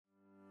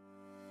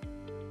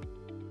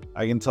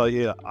I can tell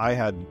you, I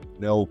had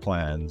no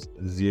plans,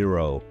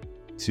 zero,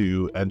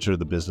 to enter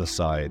the business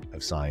side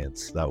of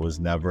science. That was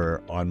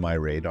never on my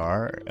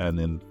radar. And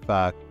in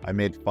fact, I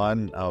made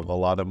fun of a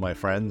lot of my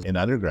friends in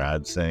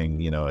undergrad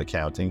saying,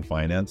 accounting,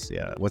 finance,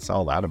 what's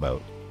all that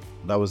about?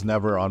 That was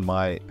never on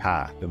my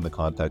path in the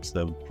context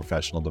of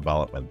professional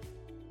development.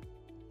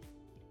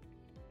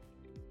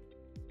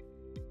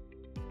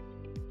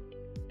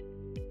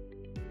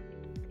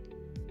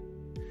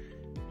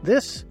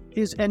 This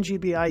is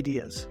NGB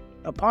Ideas,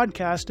 a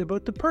podcast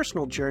about the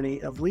personal journey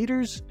of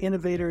leaders,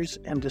 innovators,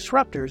 and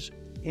disruptors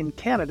in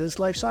Canada's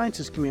life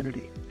sciences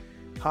community.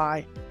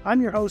 Hi,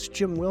 I'm your host,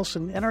 Jim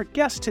Wilson, and our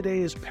guest today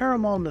is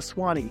Parimal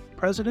Nathwani,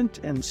 President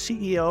and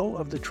CEO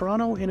of the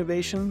Toronto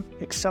Innovation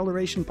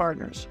Acceleration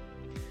Partners.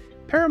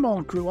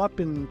 Parimal grew up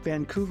in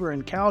Vancouver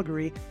and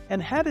Calgary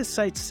and had his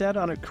sights set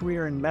on a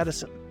career in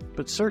medicine,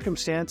 but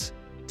circumstance,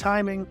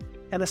 timing,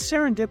 and a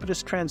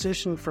serendipitous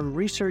transition from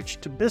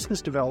research to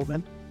business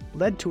development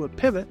led to a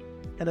pivot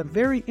and a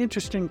very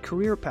interesting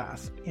career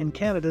path in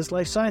Canada's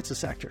life sciences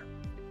sector.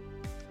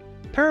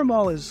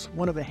 Parimal is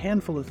one of a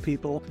handful of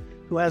people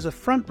who has a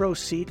front row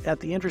seat at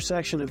the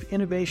intersection of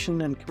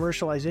innovation and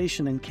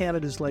commercialization in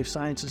Canada's life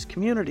sciences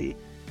community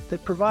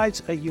that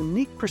provides a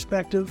unique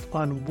perspective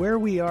on where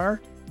we are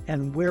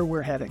and where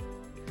we're heading.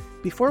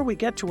 Before we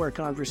get to our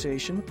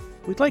conversation,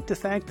 we'd like to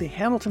thank the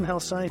Hamilton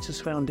Health Sciences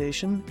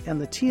Foundation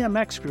and the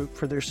TMX Group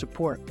for their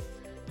support.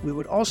 We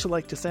would also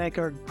like to thank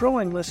our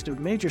growing list of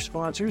major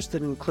sponsors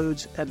that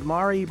includes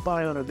Admari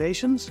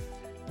Bioinnovations,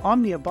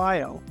 Omnia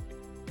Bio,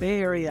 Bay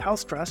Area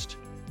Health Trust,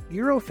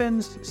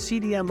 Eurofins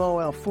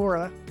CDMO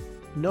Alfora,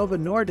 Nova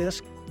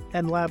Nordisk,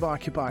 and Lab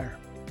Occupier.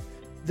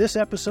 This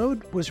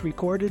episode was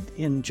recorded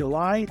in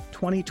July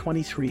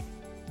 2023.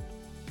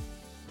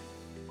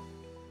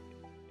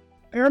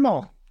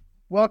 Parimal,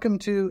 welcome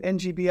to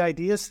NGB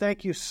Ideas.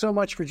 Thank you so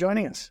much for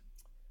joining us.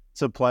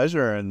 It's a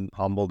pleasure and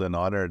humbled and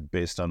honored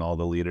based on all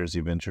the leaders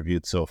you've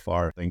interviewed so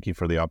far. Thank you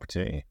for the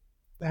opportunity.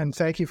 And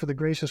thank you for the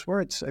gracious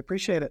words. I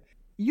appreciate it.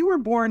 You were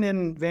born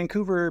in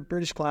Vancouver,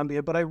 British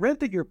Columbia, but I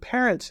read that your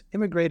parents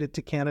immigrated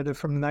to Canada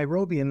from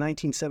Nairobi in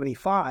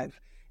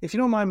 1975. If you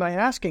don't mind my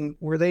asking,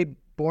 were they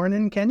born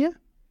in Kenya?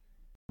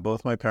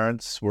 Both my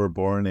parents were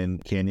born in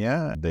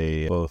Kenya.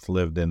 They both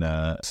lived in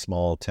a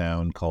small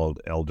town called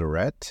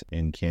Eldoret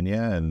in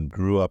Kenya and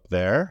grew up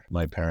there.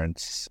 My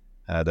parents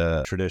had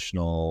a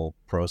traditional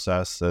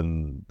process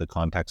in the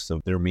context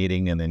of their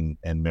meeting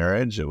and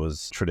marriage. It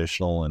was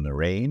traditional and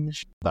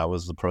arranged. That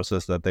was the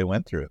process that they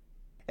went through.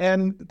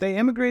 And they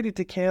immigrated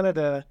to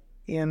Canada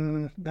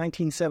in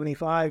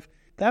 1975.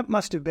 That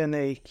must have been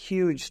a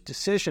huge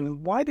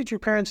decision. Why did your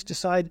parents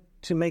decide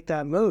to make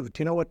that move?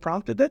 Do you know what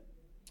prompted it?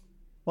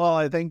 Well,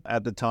 I think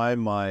at the time,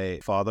 my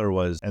father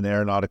was an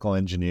aeronautical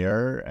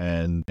engineer,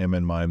 and him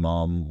and my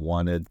mom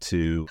wanted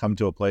to come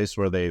to a place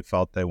where they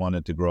felt they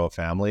wanted to grow a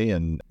family.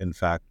 And in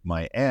fact,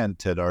 my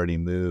aunt had already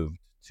moved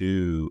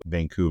to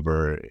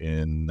Vancouver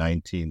in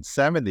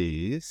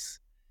 1970s.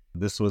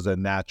 This was a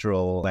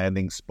natural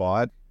landing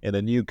spot in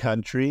a new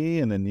country,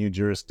 in a new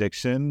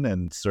jurisdiction,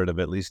 and sort of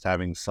at least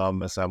having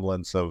some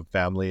semblance of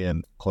family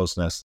and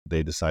closeness.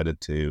 They decided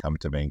to come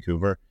to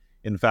Vancouver.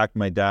 In fact,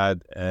 my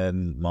dad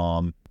and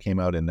mom came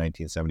out in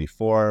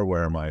 1974,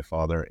 where my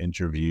father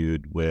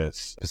interviewed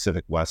with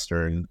Pacific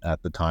Western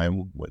at the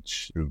time,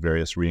 which through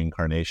various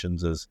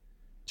reincarnations has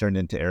turned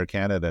into Air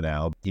Canada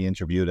now. He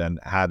interviewed and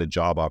had a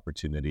job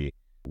opportunity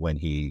when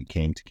he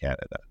came to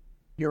Canada.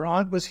 Your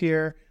aunt was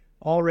here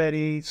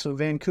already, so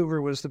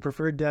Vancouver was the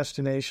preferred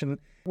destination.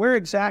 Where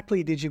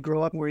exactly did you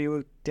grow up? Were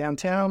you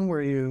downtown?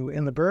 Were you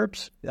in the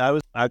burbs? I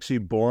was actually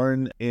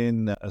born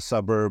in a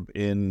suburb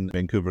in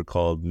Vancouver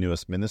called New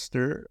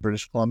Westminster,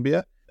 British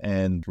Columbia,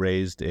 and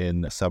raised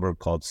in a suburb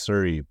called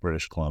Surrey,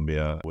 British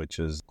Columbia, which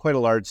is quite a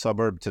large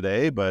suburb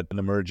today, but an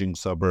emerging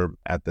suburb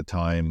at the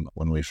time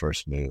when we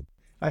first moved.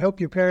 I hope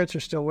your parents are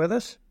still with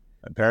us.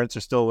 My parents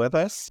are still with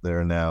us.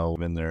 They're now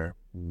in their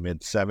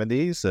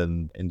mid-70s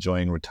and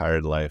enjoying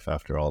retired life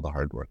after all the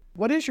hard work.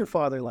 What is your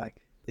father like?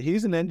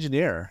 He's an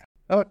engineer.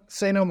 Oh,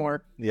 say no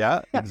more.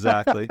 Yeah,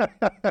 exactly.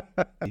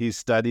 He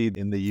studied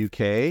in the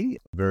UK,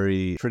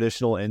 very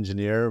traditional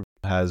engineer,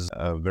 has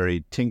a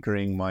very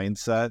tinkering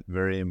mindset,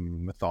 very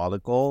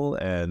methodical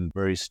and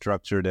very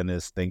structured in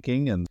his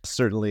thinking, and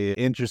certainly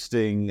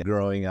interesting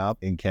growing up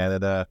in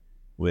Canada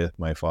with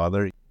my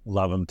father.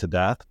 Love him to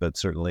death, but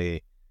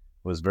certainly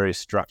was very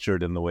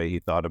structured in the way he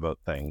thought about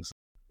things.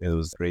 It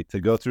was great to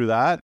go through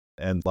that.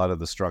 And a lot of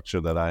the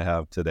structure that I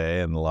have today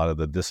and a lot of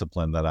the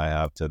discipline that I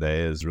have today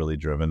is really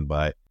driven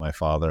by my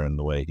father and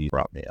the way he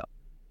brought me up.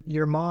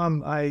 Your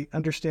mom, I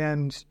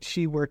understand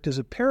she worked as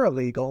a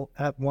paralegal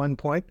at one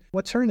point.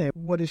 What's her name?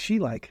 What is she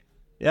like?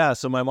 Yeah,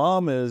 so my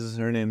mom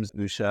her name's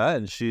Usha,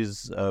 and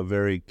she's a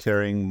very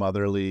caring,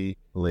 motherly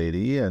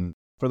lady. And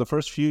for the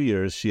first few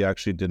years, she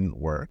actually didn't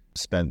work.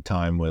 Spent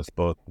time with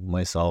both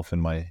myself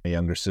and my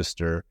younger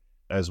sister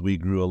as we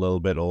grew a little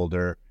bit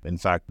older. In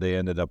fact, they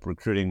ended up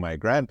recruiting my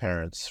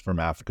grandparents from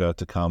Africa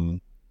to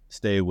come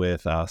stay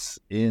with us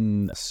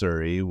in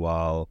Surrey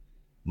while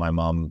My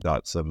mom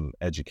got some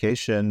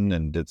education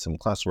and did some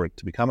classwork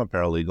to become a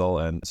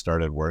paralegal and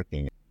started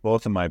working.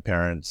 Both of my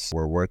parents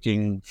were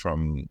working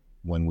from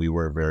when we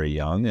were very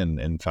young. And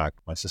in fact,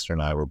 my sister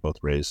and I were both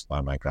raised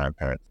by my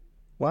grandparents.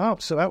 Wow.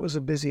 So that was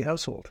a busy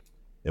household.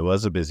 It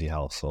was a busy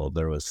household.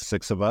 There was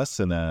 6 of us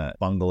in a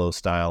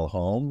bungalow-style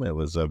home. It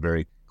was a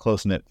very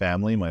close-knit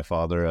family. My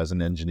father, as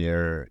an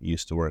engineer,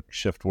 used to work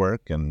shift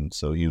work, and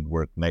so he'd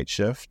work night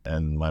shift,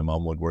 and my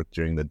mom would work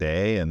during the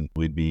day, and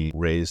we'd be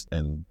raised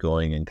and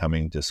going and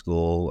coming to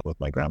school with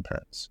my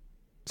grandparents.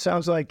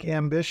 Sounds like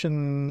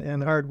ambition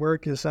and hard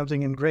work is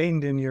something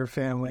ingrained in your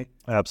family.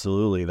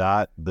 Absolutely.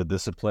 The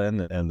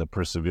discipline and the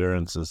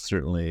perseverance is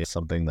certainly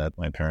something that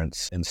my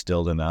parents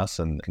instilled in us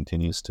and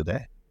continues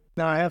today.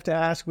 Now, I have to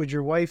ask, would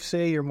your wife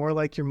say you're more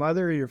like your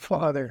mother or your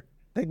father?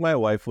 I think my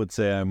wife would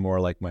say I'm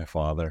more like my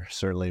father.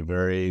 Certainly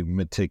very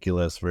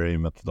meticulous, very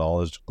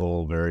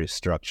methodological, very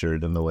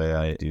structured in the way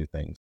I do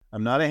things.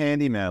 I'm not a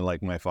handyman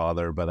like my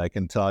father, but I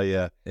can tell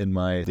you in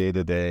my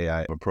day-to-day,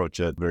 I approach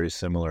it very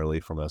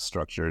similarly from a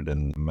structured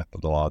and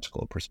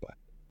methodological perspective.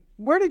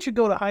 Where did you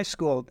go to high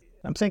school?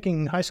 I'm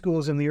thinking high school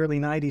is in the early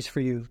 90s for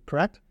you,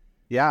 correct?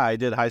 Yeah, I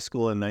did high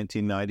school in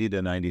 1990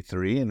 to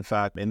 93. In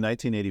fact, in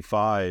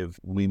 1985,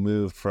 we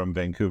moved from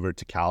Vancouver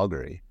to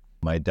Calgary.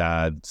 My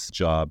dad's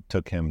job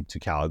took him to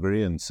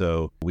Calgary, and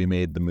so we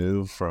made the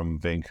move from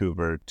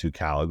Vancouver to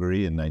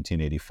Calgary in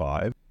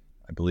 1985.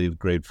 I believe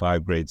grade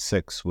 5, grade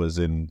 6 was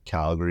in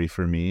Calgary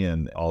for me,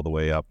 and all the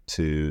way up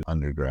to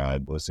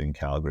undergrad was in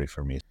Calgary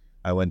for me.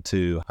 I went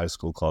to high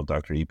school called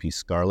Dr. E.P.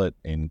 Scarlett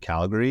in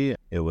Calgary.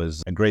 It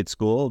was a great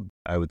school.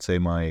 I would say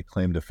my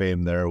claim to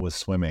fame there was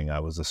swimming. I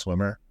was a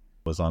swimmer.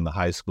 Was on the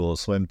high school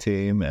swim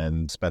team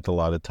and spent a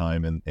lot of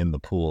time in the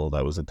pool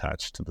that was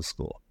attached to the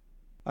school.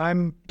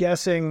 I'm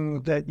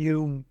guessing that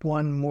you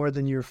won more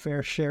than your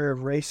fair share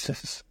of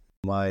races.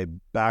 My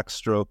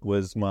backstroke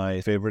was my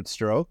favorite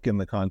stroke in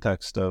the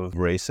context of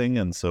racing,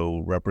 and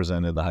so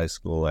represented the high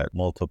school at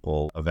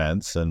multiple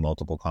events and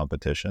multiple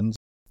competitions.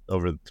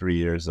 Over the 3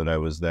 years that I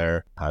was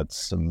there, had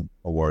some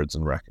awards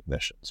and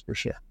recognitions for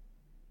sure.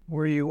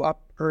 Were you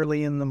up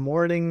early in the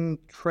morning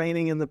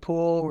training in the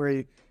pool? Were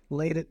you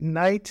late at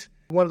night?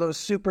 One of those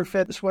super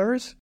fit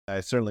swimmers?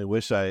 I certainly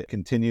wish I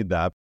continued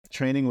that.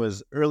 Training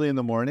was early in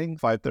the morning,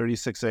 5:30,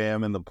 6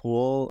 a.m. in the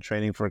pool,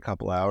 training for a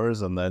couple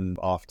hours and then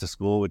off to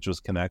school, which was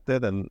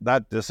connected. And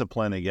that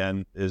discipline,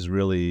 again, is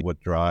really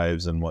what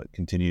drives and what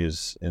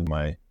continues in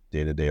my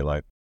day-to-day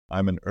life.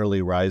 I'm an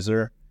early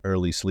riser,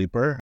 early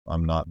sleeper.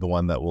 I'm not the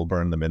one that will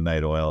burn the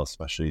midnight oil,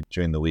 especially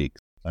during the week.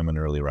 I'm an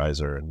early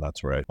riser, and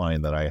that's where I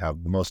find that I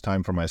have the most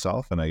time for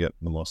myself and I get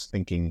the most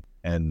thinking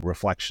and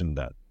reflection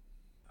done.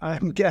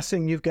 I'm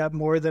guessing you've got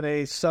more than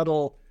a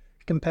subtle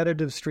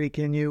competitive streak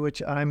in you,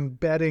 which I'm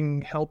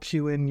betting helps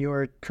you in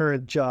your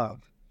current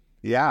job.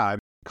 Yeah,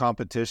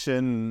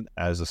 competition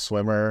as a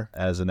swimmer,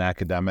 as an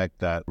academic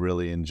that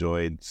really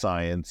enjoyed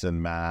science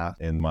and math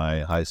in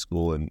my high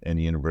school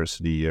and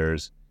university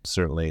years.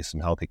 Certainly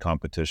some healthy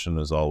competition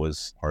is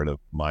always part of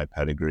my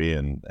pedigree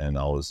and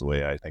always the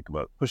way I think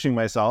about pushing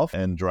myself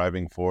and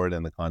driving forward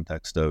in the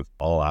context of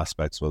all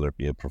aspects, whether it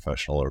be a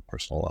professional or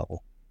personal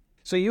level.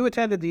 So you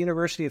attended the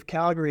University of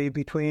Calgary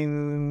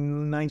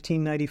between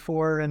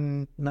 1994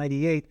 and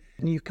 98,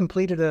 and you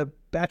completed a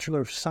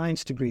Bachelor of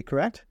Science degree,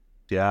 correct?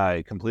 Yeah,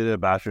 I completed a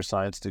Bachelor of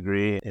Science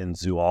degree in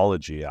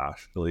zoology,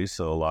 actually,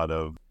 so a lot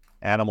of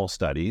animal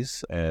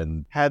studies,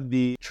 and had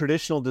the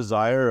traditional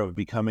desire of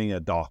becoming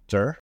a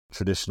doctor.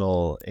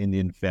 Traditional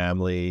Indian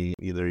family,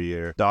 either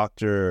you're a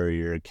doctor or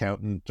you're an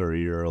accountant or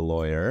you're a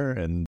lawyer,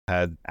 and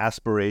had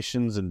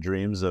aspirations and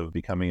dreams of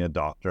becoming a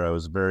doctor. I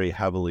was very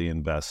heavily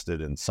invested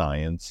in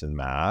science and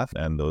math,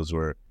 and those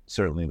were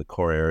certainly the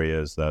core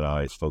areas that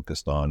I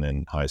focused on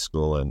in high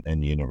school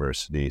and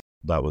university.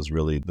 That was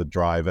really the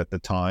drive at the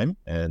time,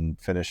 and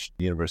finished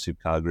the University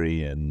of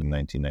Calgary in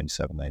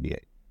 1997-98.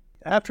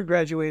 After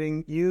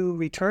graduating, you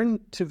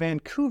returned to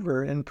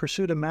Vancouver and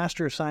pursued a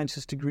Master of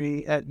Sciences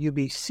degree at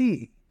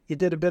UBC. You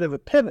did a bit of a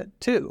pivot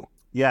too.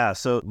 Yeah,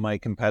 so my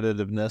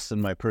competitiveness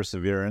and my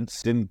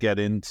perseverance didn't get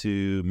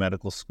into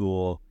medical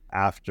school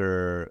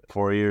after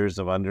 4 years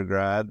of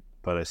undergrad,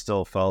 but I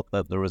still felt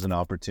that there was an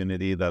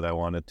opportunity that I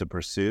wanted to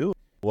pursue.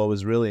 What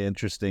was really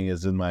interesting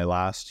is in my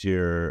last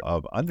year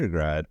of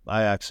undergrad,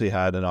 I actually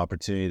had an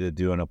opportunity to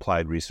do an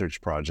applied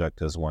research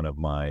project as one of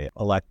my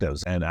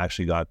electives and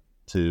actually got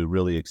to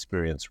really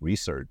experience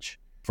research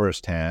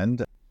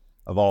firsthand.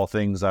 Of all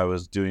things, I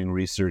was doing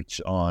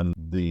research on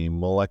the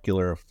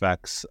molecular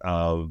effects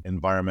of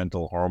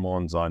environmental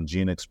hormones on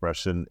gene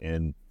expression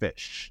in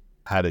fish.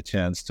 Had a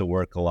chance to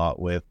work a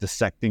lot with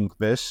dissecting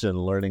fish and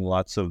learning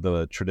lots of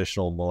the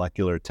traditional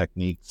molecular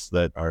techniques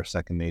that are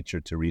second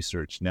nature to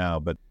research now.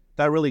 But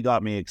that really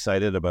got me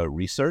excited about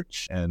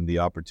research and the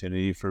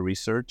opportunity for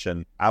research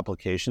and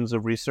applications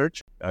of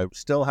research. I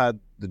still had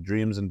the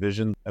dreams and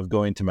vision of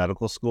going to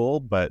medical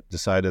school, but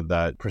decided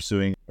that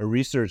pursuing a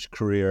research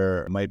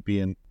career might be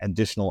an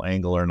additional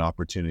angle or an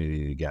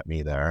opportunity to get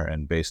me there.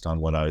 And based on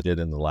what I did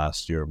in the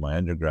last year of my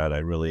undergrad, I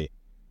really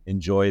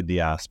enjoyed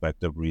the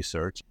aspect of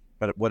research.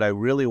 But what I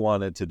really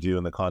wanted to do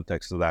in the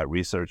context of that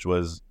research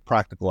was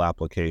practical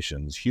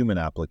applications, human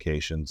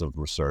applications of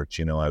research.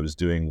 I was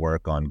doing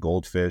work on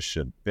goldfish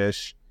and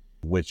fish,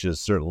 which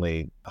is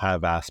certainly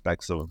have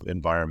aspects of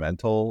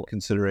environmental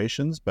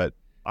considerations, but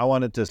I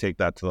wanted to take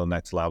that to the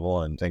next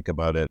level and think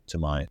about it to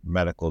my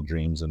medical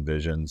dreams and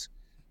visions.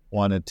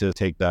 Wanted to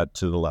take that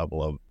to the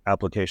level of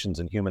applications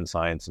in human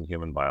science and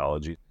human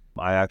biology.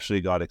 I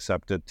actually got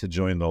accepted to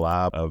join the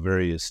lab, a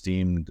very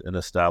esteemed and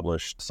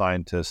established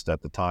scientist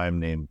at the time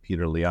named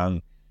Peter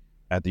Liang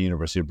at the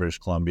University of British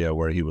Columbia,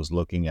 where he was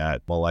looking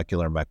at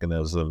molecular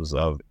mechanisms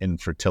of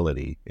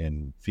infertility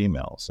in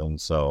females.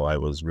 And so I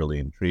was really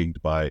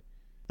intrigued by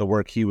the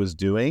work he was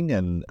doing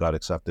and got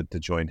accepted to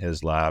join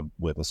his lab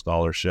with a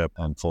scholarship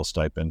and full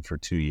stipend for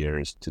 2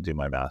 years to do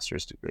my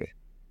master's degree.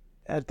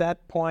 At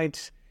that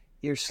point,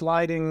 you're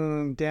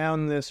sliding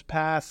down this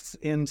path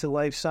into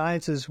life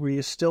sciences. Were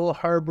you still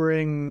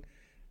harboring,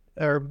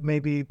 or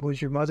maybe was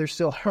your mother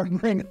still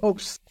harboring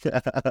hopes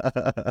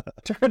to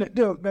turn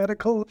into a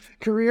medical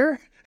career?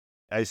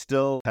 I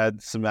still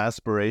had some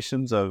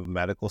aspirations of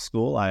medical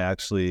school. I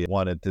actually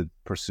wanted to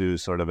pursue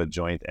sort of a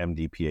joint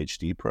MD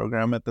PhD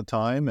program at the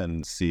time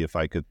and see if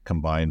I could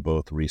combine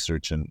both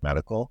research and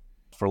medical.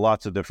 For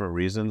lots of different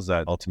reasons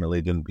that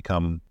ultimately didn't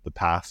become the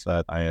path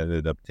that I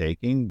ended up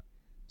taking.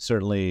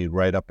 Certainly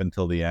right up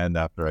until the end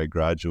after I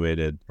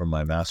graduated from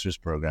my master's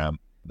program,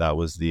 that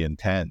was the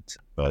intent.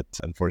 But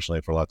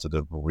unfortunately, for lots of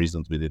different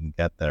reasons, we didn't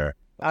get there.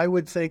 I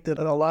would think that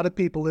a lot of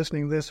people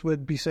listening to this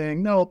would be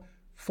saying, no,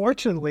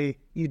 fortunately,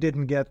 you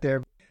didn't get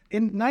there.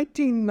 In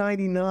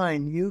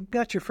 1999, you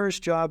got your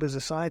first job as a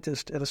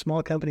scientist at a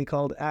small company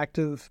called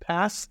Active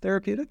Pass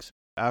Therapeutics.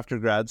 After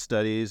grad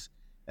studies,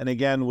 and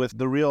again, with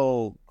the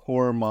real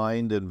core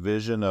mind and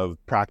vision of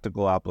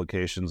practical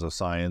applications of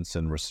science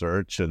and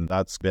research. And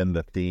that's been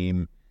the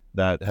theme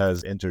that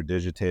has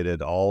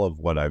interdigitated all of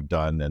what I've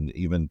done. And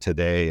even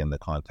today, in the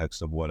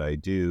context of what I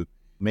do,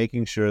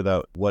 making sure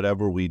that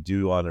whatever we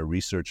do on a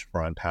research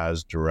front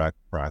has direct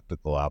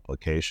practical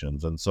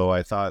applications. And so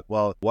I thought,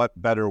 well, what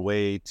better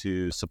way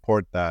to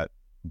support that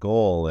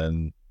goal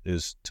and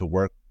is to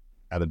work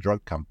at a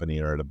drug company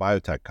or at a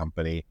biotech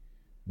company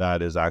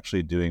that is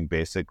actually doing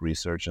basic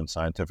research and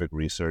scientific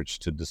research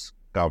to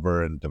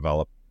discover and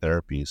develop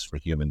therapies for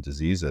human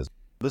diseases.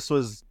 This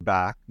was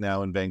back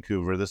now in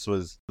Vancouver. This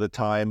was the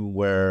time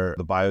where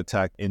the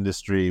biotech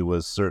industry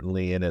was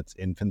certainly in its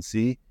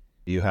infancy.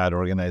 You had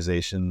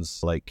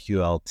organizations like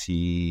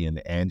QLT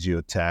and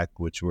Angiotech,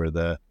 which were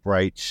the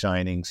bright,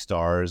 shining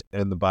stars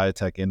in the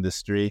biotech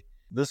industry.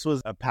 This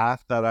was a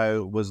path that I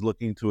was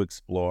looking to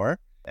explore.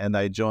 And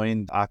I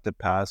joined Active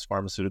Pass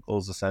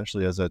Pharmaceuticals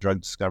essentially as a drug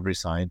discovery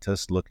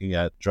scientist looking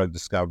at drug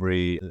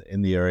discovery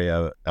in the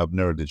area of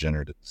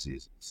neurodegenerative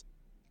diseases.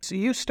 So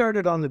you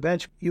started on the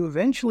bench. You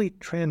eventually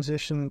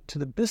transitioned to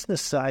the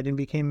business side and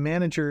became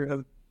manager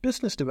of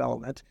business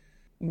development,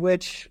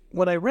 which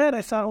when I read,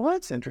 I thought, well,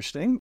 that's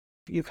interesting.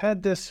 You've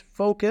had this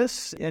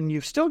focus and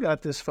you've still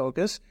got this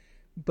focus,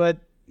 but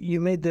you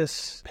made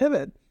this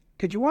pivot.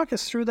 Could you walk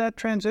us through that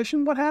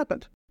transition? What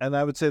happened? And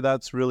I would say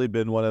that's really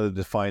been one of the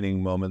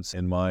defining moments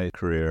in my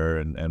career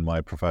and my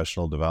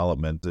professional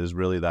development is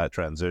really that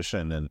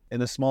transition. And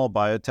in a small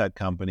biotech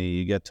company,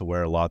 you get to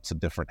wear lots of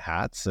different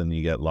hats and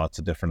you get lots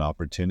of different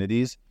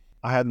opportunities.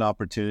 I had an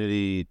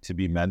opportunity to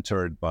be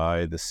mentored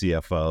by the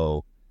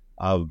CFO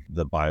of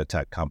the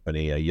biotech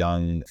company, a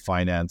young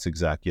finance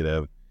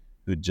executive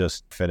who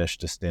just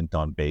finished a stint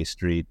on Bay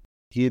Street.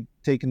 He had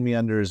taken me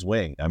under his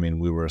wing. I mean,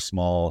 we were a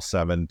small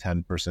 10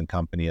 person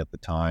company at the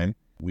time.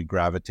 We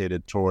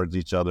gravitated towards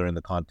each other in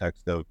the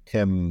context of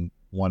him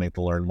wanting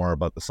to learn more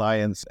about the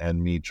science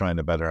and me trying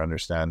to better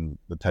understand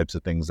the types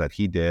of things that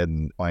he did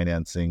and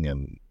financing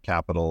and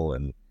capital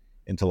and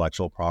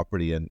intellectual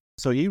property. And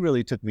so he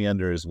really took me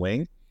under his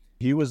wing.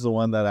 He was the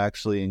one that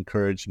actually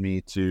encouraged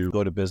me to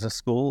go to business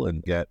school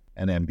and get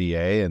an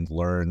MBA and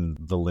learn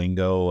the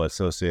lingo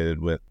associated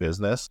with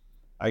business.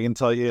 I can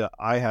tell you,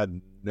 I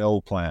had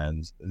no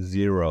plans,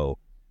 zero,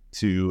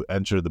 to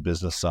enter the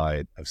business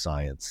side of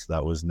science.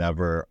 That was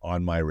never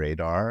on my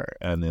radar.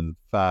 And in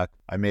fact,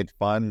 I made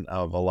fun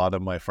of a lot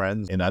of my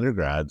friends in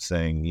undergrad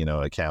saying,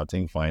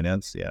 accounting,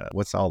 finance,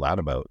 what's all that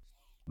about?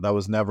 That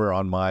was never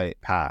on my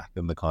path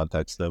in the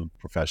context of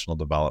professional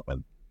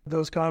development.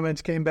 Those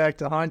comments came back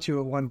to haunt you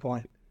at one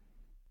point.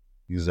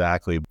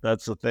 Exactly.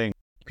 That's the thing.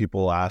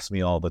 People ask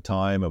me all the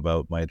time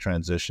about my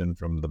transition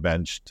from the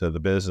bench to the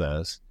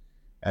business,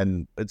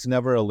 and it's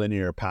never a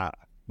linear path.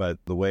 But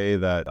the way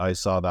that I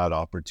saw that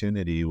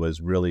opportunity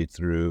was really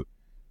through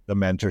the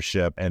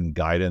mentorship and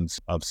guidance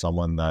of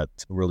someone that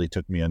really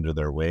took me under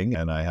their wing.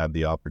 And I had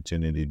the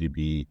opportunity to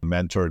be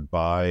mentored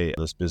by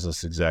this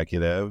business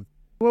executive.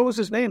 What was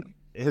his name?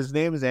 His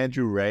name is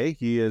Andrew Ray.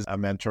 He is a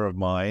mentor of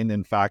mine.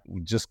 In fact,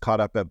 we just caught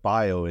up at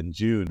Bio in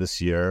June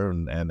this year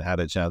and had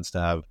a chance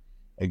to have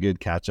a good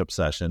catch-up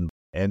session.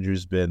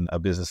 Andrew's been a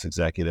business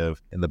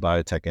executive in the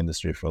biotech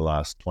industry for the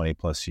last 20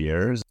 plus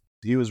years.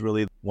 He was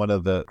really one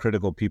of the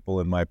critical people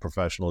in my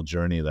professional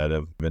journey that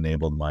have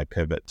enabled my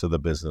pivot to the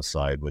business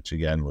side, which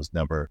again was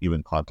never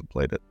even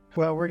contemplated.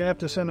 Well, we're going to have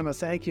to send him a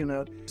thank you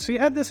note. So you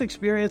had this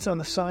experience on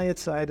the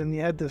science side and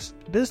you had this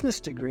business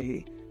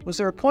degree. Was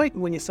there a point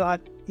when you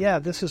thought, yeah,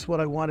 this is what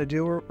I want to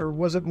do? Or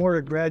was it more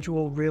a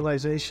gradual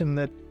realization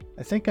that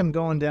I think I'm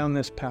going down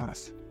this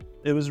path?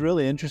 It was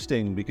really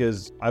interesting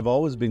because I've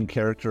always been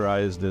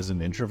characterized as an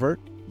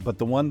introvert. But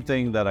the one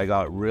thing that I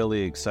got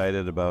really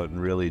excited about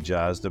and really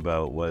jazzed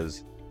about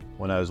was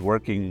when I was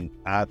working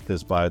at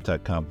this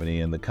biotech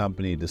company and the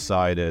company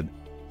decided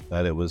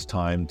that it was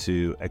time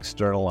to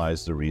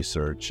externalize the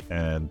research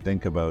and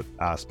think about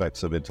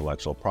aspects of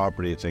intellectual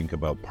property, think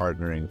about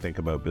partnering, think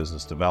about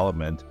business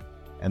development.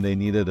 And they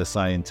needed a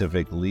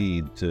scientific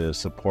lead to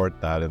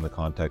support that in the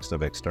context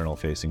of external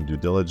facing due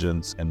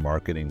diligence and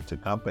marketing to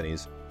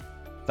companies.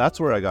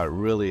 That's where I got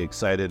really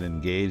excited and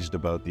engaged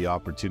about the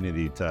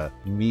opportunity to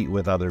meet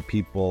with other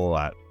people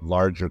at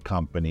larger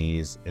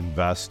companies,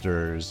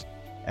 investors,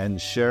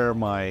 and share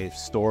my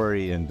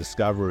story and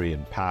discovery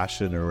and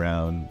passion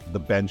around the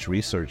bench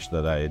research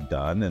that I had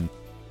done and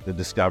the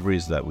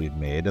discoveries that we've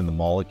made and the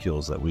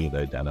molecules that we had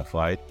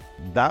identified.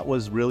 That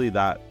was really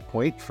that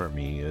point for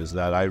me, is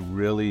that I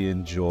really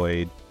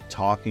enjoyed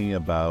talking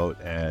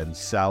about and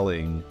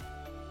selling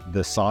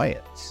the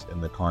science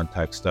in the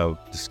context of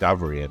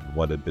discovery and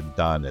what had been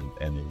done and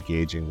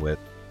engaging with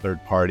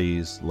third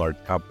parties, large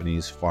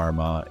companies,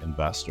 pharma,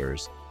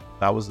 investors.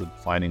 That was the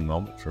defining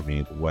moment for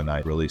me when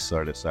I really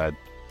said,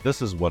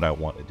 this is what I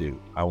want to do.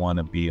 I want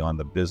to be on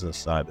the business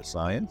side of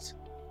science.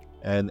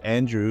 And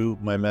Andrew,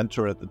 my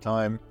mentor at the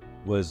time,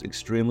 was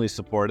extremely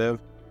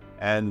supportive.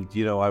 And,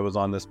 I was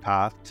on this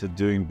path to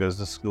doing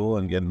business school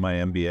and getting my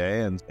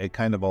MBA, and it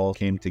kind of all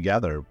came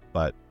together,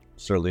 but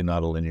certainly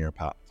not a linear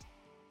path.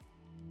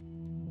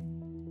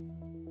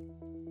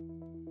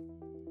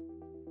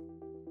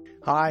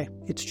 Hi,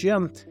 it's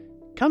Jim.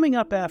 Coming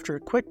up after a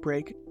quick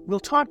break,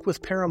 we'll talk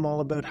with Parimal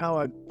about how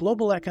a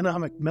global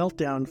economic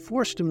meltdown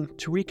forced him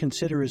to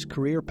reconsider his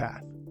career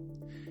path.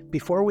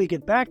 Before we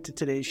get back to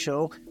today's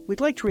show,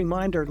 we'd like to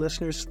remind our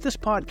listeners this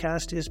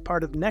podcast is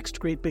part of Next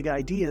Great Big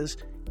Ideas,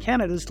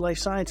 Canada's Life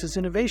Sciences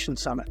Innovation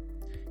Summit.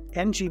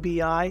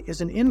 NGBI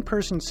is an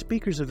in-person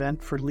speakers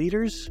event for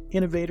leaders,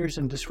 innovators,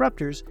 and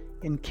disruptors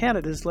in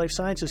Canada's life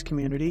sciences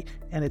community,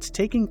 and it's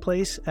taking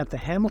place at the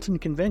Hamilton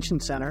Convention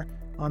Centre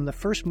on the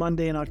first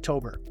Monday in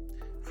October.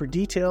 For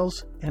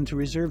details and to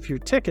reserve your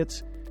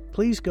tickets,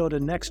 please go to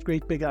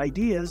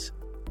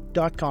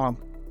nextgreatbigideas.com.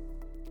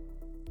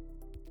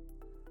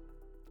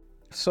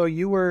 So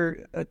you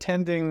were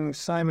attending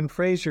Simon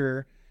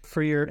Fraser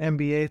for your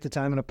MBA at the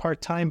time on a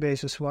part-time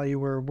basis while you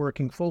were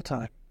working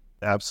full-time.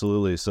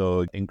 Absolutely.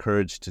 So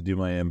encouraged to do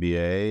my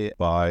MBA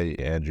by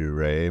Andrew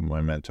Ray,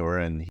 my mentor,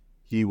 and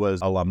he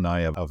was alumni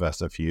of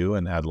SFU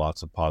and had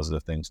lots of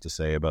positive things to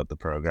say about the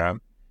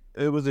program.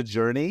 It was a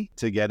journey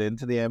to get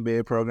into the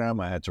MBA program.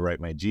 I had to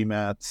write my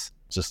GMATs.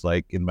 Just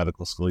like in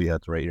medical school, you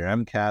had to write your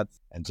MCATs.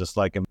 And just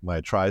like in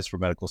my tries for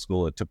medical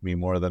school, it took me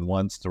more than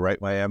once to write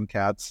my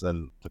MCATs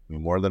and it took me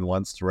more than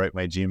once to write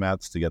my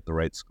GMATs to get the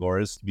right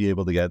scores to be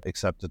able to get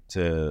accepted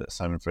to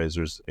Simon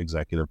Fraser's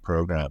executive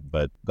program.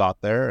 But got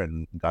there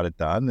and got it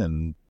done.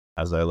 And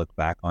as I look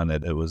back on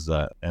it, it was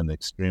an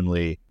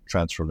extremely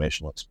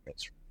transformational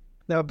experience.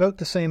 Now, about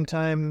the same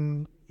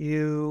time,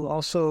 you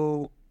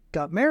also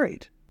got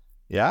married.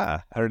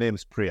 Yeah, her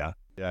name's Priya.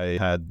 I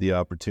had the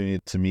opportunity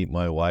to meet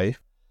my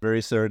wife very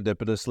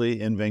serendipitously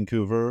in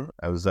Vancouver.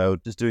 I was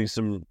out just doing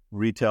some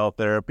retail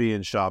therapy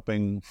and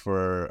shopping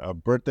for a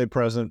birthday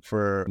present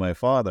for my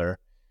father.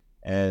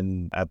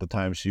 And at the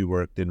time, she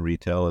worked in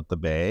retail at the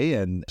Bay,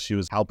 and she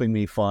was helping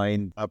me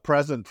find a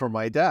present for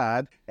my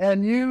dad.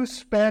 And you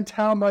spent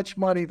how much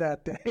money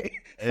that day?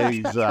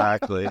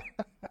 Exactly.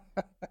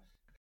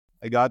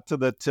 I got to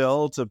the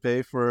till to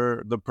pay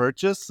for the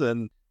purchase,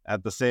 and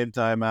at the same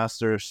time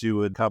asked her if she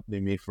would accompany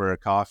me for a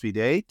coffee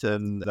date,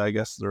 and I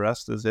guess the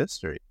rest is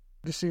history.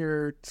 So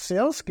your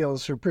sales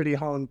skills are pretty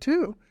honed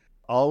too.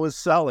 Always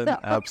selling,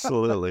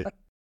 absolutely.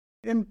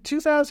 In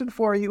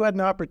 2004, you had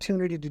an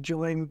opportunity to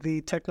join the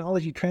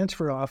Technology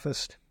Transfer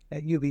Office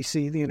at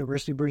UBC, the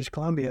University of British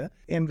Columbia,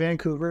 in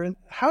Vancouver. And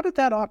how did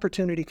that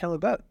opportunity come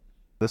about?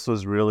 This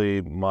was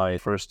really my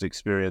first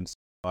experience.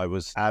 I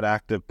was at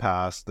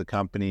ActivePass. The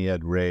company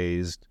had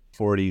raised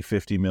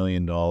 $40-50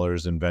 million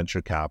in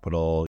venture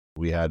capital.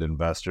 We had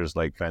investors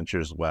like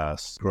Ventures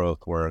West,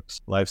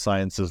 GrowthWorks, life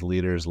sciences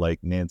leaders like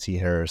Nancy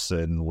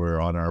Harrison were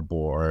on our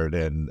board.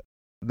 And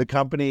the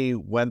company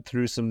went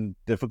through some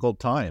difficult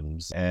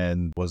times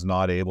and was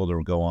not able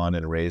to go on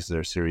and raise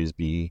their Series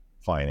B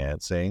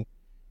financing.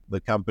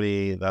 The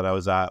company that I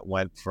was at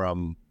went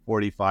from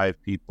 45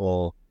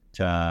 people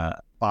to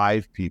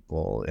 5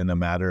 people in a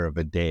matter of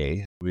a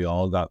day. We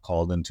all got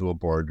called into a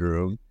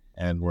boardroom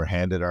and were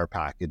handed our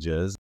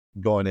packages.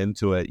 Going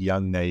into it,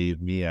 young,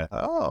 naive me, I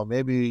thought,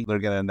 maybe they're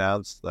going to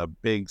announce the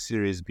big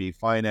Series B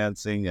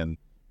financing and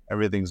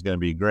everything's going to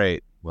be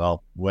great.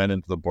 Well, went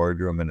into the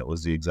boardroom and it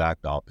was the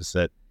exact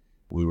opposite.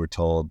 We were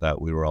told that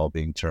we were all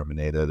being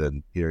terminated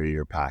and here are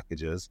your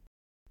packages.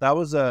 That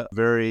was a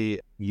very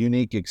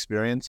unique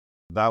experience.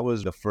 That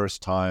was the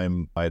first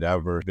time I'd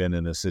ever been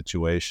in a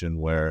situation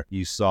where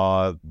you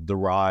saw the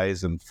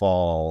rise and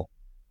fall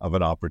of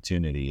an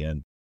opportunity.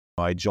 And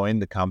I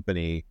joined the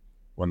company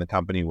when the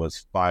company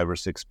was 5 or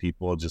 6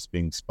 people just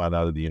being spun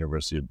out of the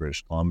University of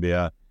British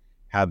Columbia,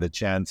 had the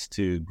chance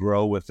to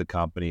grow with the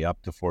company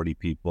up to 40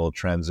 people,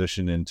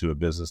 transition into a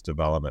business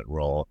development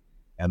role,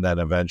 and then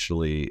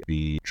eventually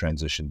be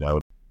transitioned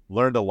out.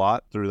 Learned a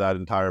lot through that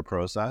entire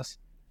process,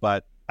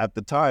 but at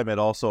the time, it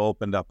also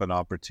opened up an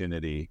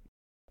opportunity.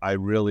 I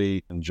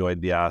really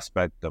enjoyed the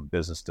aspect of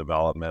business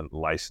development,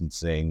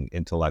 licensing,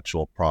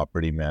 intellectual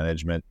property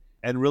management,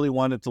 and really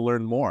wanted to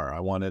learn more.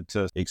 I wanted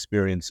to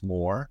experience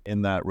more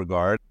in that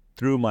regard.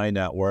 Through my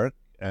network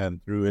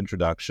and through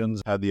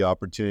introductions, had the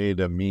opportunity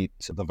to meet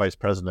the vice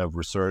president of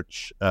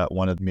research at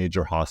one of the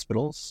major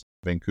hospitals,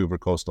 Vancouver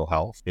Coastal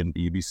Health in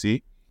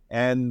EBC,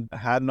 and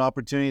had an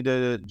opportunity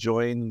to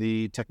join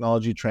the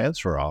technology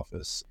transfer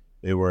office.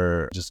 They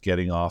were just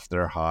getting off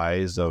their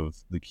highs of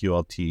the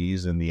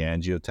QLTs and the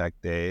Angiotech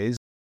days.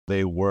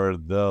 They were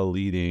the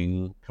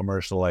leading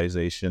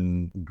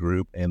commercialization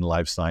group in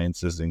life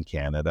sciences in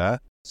Canada,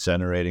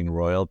 generating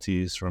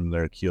royalties from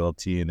their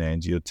QLT and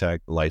Angiotech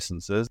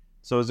licenses.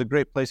 So it was a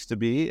great place to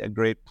be, a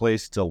great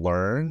place to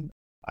learn.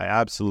 I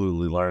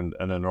absolutely learned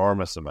an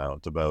enormous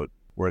amount about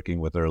working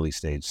with early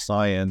stage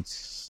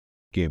science,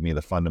 gave me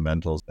the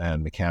fundamentals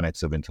and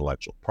mechanics of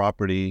intellectual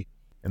property,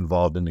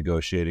 involved in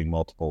negotiating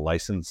multiple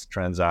license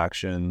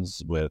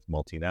transactions with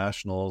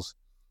multinationals,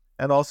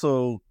 and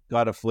also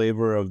got a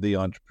flavor of the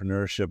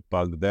entrepreneurship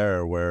bug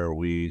there, where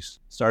we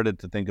started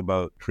to think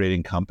about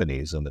creating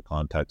companies in the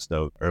context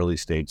of early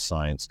stage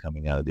science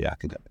coming out of the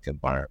academic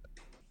environment.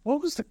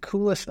 What was the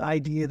coolest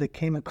idea that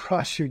came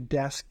across your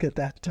desk at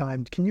that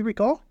time? Can you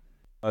recall?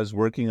 I was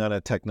working on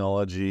a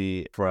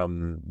technology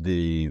from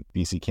the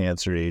BC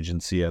Cancer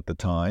Agency at the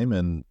time,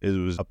 and it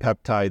was a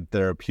peptide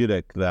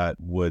therapeutic that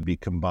would be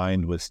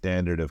combined with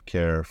standard of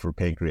care for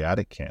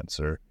pancreatic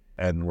cancer.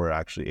 And we're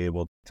actually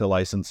able to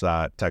license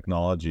that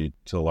technology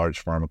to a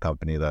large pharma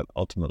company that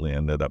ultimately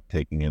ended up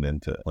taking it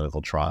into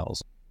clinical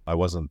trials. I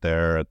wasn't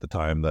there at the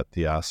time that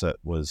the asset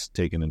was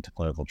taken into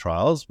clinical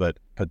trials, but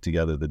put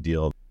together the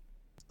deal.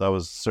 That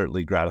was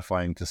certainly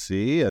gratifying to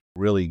see. It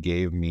really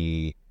gave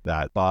me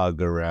that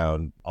bug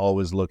around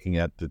always looking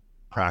at the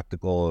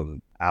practical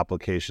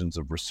applications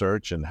of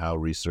research and how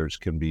research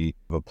can be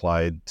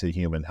applied to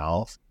human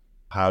health.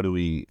 How do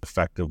we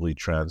effectively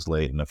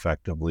translate and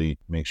effectively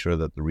make sure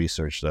that the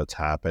research that's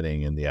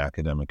happening in the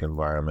academic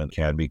environment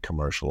can be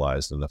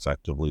commercialized and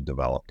effectively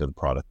developed and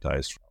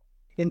productized?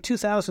 In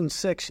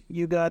 2006,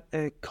 you got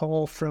a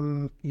call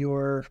from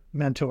your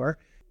mentor.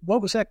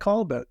 What was that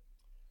call about?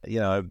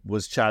 I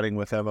was chatting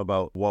with him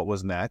about what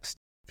was next.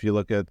 If you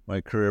look at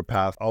my career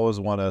path, I always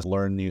want to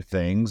learn new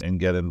things and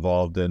get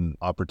involved in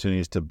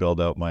opportunities to build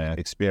out my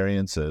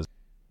experiences.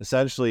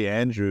 Essentially,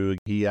 Andrew,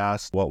 he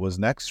asked what was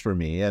next for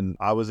me, and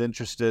I was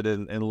interested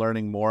in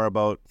learning more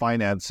about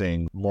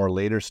financing more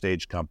later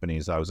stage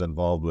companies. I was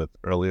involved with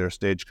earlier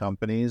stage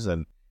companies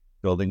and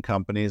building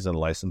companies and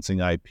licensing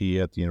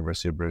IP at the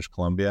University of British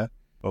Columbia,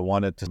 but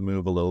wanted to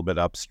move a little bit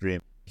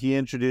upstream. He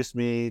introduced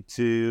me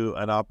to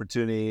an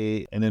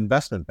opportunity in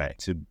investment bank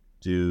to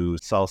do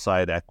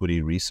sell-side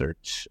equity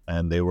research,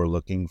 and they were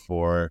looking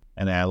for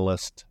an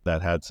analyst that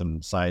had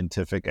some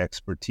scientific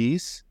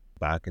expertise.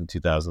 Back in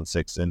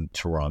 2006 in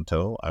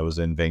Toronto, I was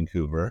in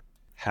Vancouver,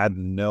 had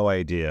no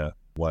idea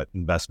what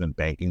investment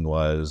banking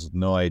was,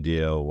 no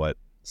idea what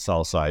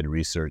sell-side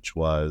research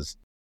was,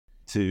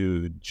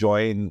 to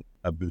join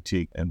a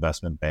boutique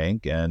investment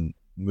bank and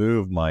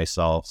move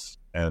myself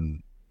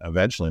and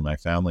eventually my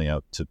family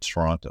out to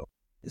Toronto.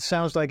 It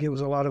sounds like it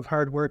was a lot of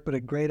hard work, but a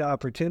great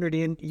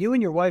opportunity. And you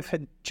and your wife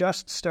had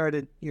just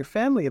started your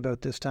family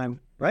about this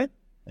time, right?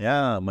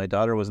 Yeah, my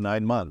daughter was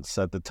 9 months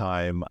at the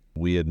time.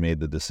 We had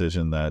made the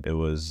decision that it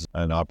was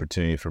an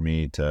opportunity for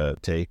me to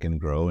take and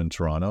grow in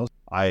Toronto.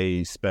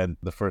 I spent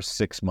the first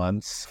 6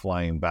 months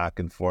flying back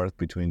and forth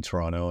between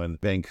Toronto and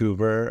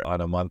Vancouver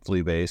on a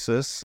monthly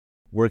basis.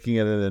 Working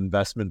at an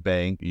investment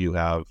bank, you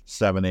have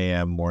 7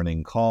 a.m.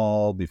 morning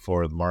call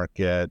before the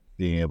market,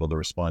 being able to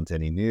respond to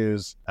any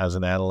news as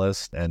an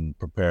analyst and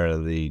prepare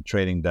the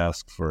trading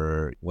desk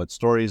for what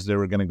stories they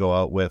were going to go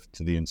out with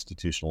to the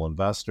institutional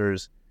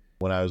investors.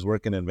 When I was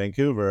working in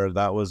Vancouver,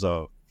 that was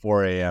a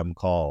 4 a.m.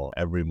 call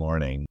every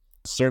morning.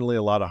 Certainly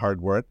a lot of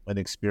hard work and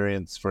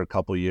experience for a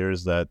couple of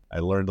years that I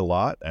learned a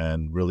lot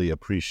and really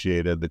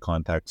appreciated the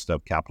context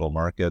of capital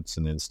markets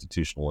and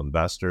institutional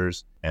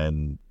investors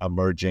and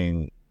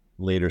emerging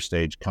later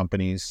stage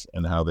companies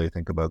and how they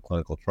think about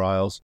clinical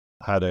trials.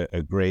 Had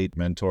a great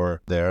mentor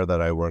there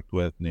that I worked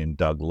with named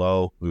Doug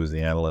Lowe, who was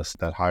the analyst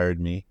that hired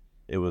me.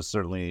 It was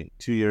certainly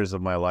 2 years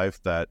of my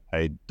life that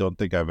I don't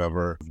think I've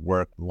ever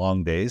worked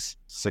long days,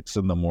 6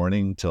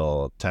 a.m.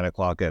 till 10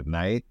 o'clock at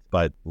night,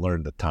 but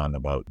learned a ton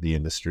about the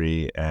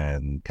industry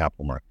and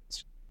capital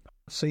markets.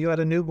 So you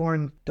had a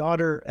newborn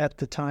daughter at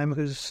the time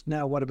who's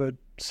now, about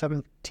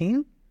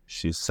 17?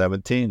 She's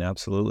 17,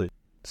 absolutely.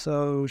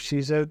 So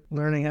she's out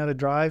learning how to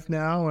drive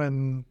now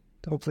and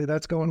Hopefully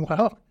that's going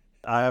well.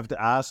 I have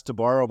to ask to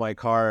borrow my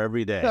car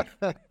every day.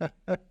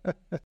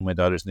 My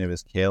daughter's name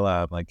is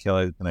Kayla. I'm like,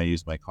 Kayla, can I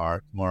use my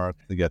car tomorrow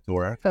to get to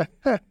work?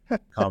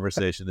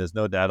 Conversation is,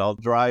 no, Dad, I'll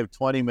drive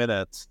 20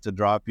 minutes to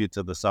drop you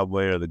to the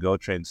subway or the GO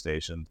train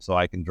station so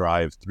I can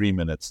drive 3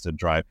 minutes to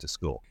drive to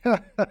school.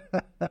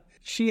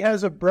 She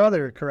has a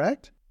brother,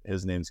 correct?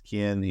 His name's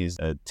Kian. He's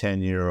a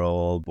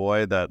 10-year-old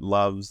boy that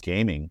loves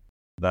gaming.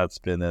 That's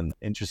been an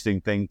interesting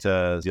thing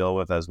to deal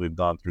with as we've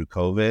gone through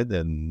COVID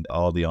and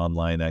all the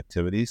online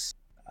activities.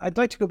 I'd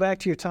like to go back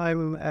to your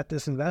time at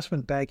this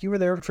investment bank. You were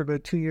there for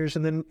about 2 years,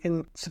 and then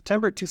in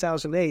September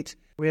 2008,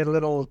 we had a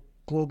little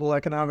global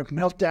economic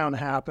meltdown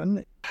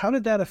happen. How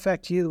did that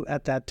affect you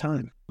at that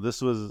time?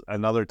 This was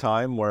another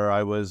time where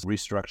I was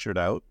restructured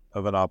out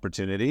of an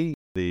opportunity.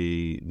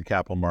 The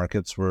capital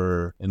markets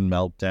were in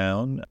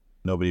meltdown.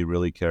 Nobody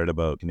really cared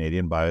about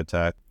Canadian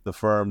biotech. The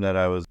firm that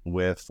I was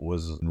with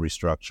was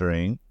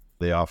restructuring.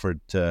 They offered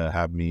to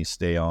have me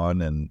stay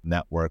on and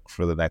network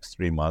for the next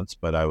 3 months,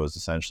 but I was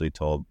essentially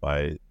told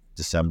by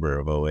December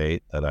of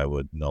 2008 that I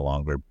would no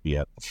longer be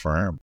at the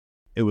firm.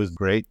 It was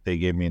great. They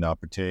gave me an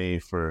opportunity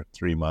for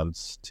 3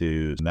 months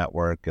to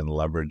network and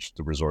leverage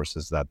the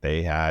resources that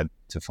they had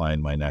to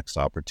find my next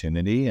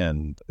opportunity.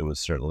 And it was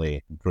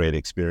certainly a great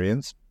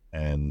experience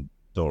and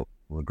don't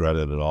regret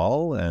it at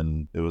all.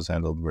 And it was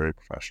handled very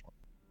professionally.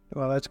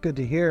 Well, that's good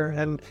to hear.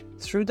 And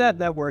through that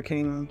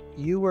networking,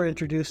 you were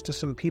introduced to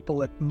some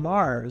people at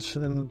Mars,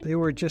 and they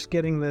were just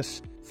getting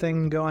this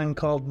thing going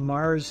called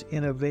Mars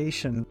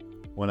Innovation.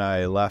 When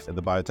I left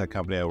the biotech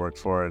company I worked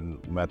for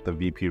and met the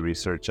VP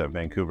research at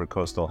Vancouver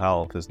Coastal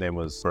Health, his name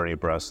was Bernie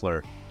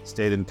Bressler,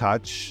 stayed in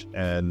touch.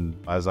 And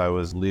as I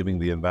was leaving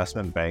the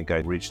investment bank,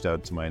 I reached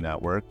out to my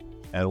network.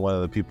 And one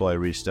of the people I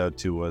reached out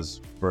to was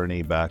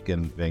Bernie back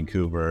in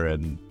Vancouver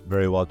and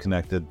very well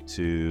connected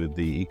to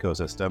the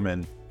ecosystem,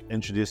 and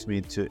introduced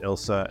me to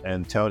Ilsa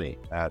and Tony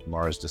at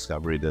Mars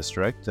Discovery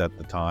District at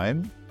the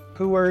time.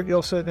 Who were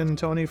Ilsa and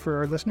Tony for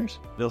our listeners?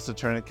 Ilsa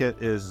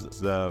Tourniquet is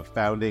the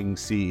founding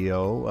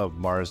CEO of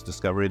Mars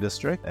Discovery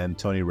District, and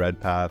Tony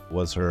Redpath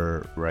was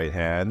her right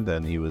hand,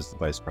 and he was the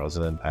vice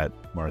president at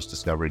Mars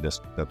Discovery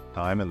District at the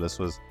time. And this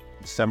was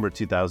December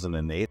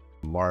 2008.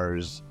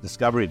 Mars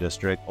Discovery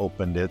District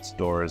opened its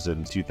doors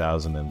in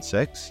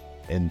 2006.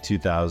 In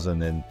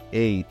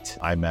 2008,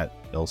 I met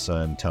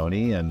Ilsa and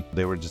Tony, and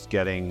they were just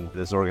getting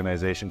this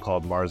organization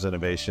called Mars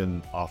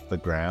Innovation off the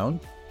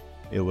ground.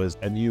 It was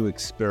a new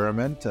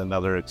experiment,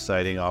 another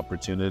exciting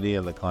opportunity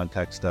in the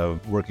context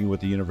of working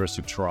with the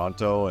University of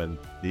Toronto and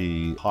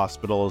the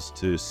hospitals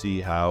to see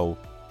how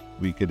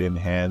we could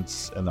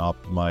enhance and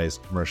optimize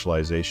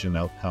commercialization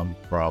outcome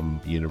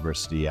from the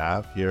University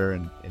Ave here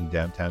in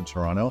downtown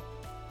Toronto.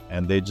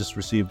 And they just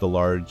received a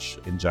large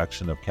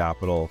injection of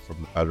capital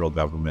from the federal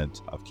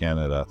government of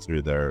Canada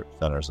through their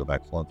Centers of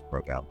Excellence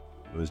program.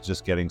 It was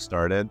just getting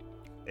started.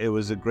 It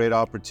was a great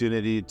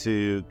opportunity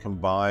to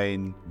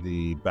combine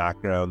the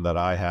background that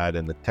I had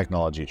in the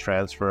technology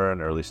transfer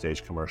and early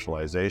stage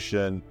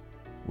commercialization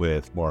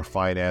with more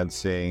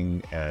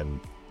financing and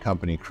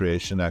company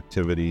creation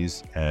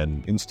activities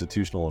and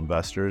institutional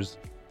investors.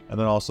 And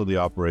then also the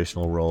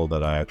operational role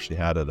that I actually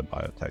had at a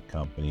biotech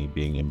company,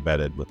 being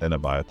embedded within a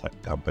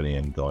biotech company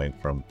and going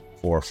from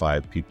 4 or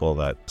 5 people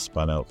that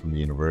spun out from the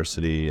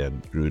university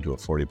and grew to a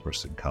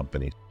 40-person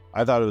company.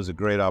 I thought it was a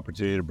great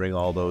opportunity to bring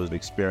all those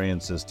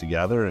experiences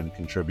together and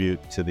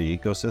contribute to the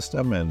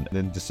ecosystem. And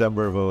in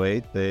December of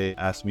 2008, they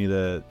asked me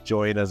to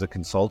join as a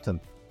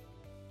consultant.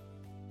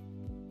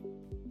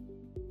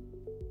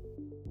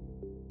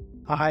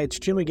 Hi, it's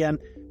Jim again.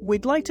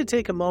 We'd like to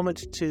take a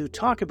moment to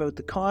talk about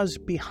the cause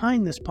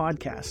behind this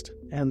podcast,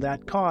 and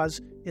that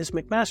cause is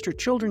McMaster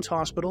Children's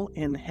Hospital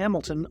in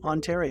Hamilton,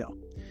 Ontario.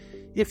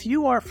 If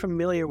you are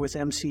familiar with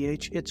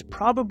MCH, it's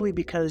probably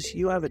because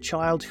you have a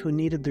child who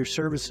needed their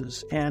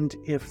services, and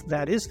if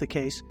that is the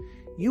case,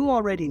 you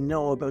already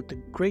know about the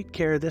great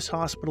care this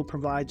hospital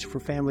provides for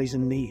families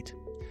in need.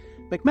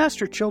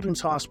 McMaster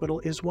Children's Hospital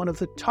is one of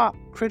the top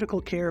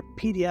critical care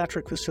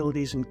pediatric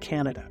facilities in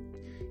Canada.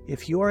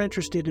 If you are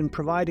interested in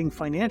providing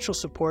financial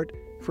support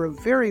for a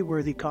very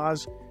worthy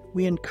cause,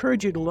 we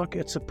encourage you to look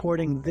at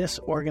supporting this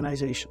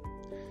organization.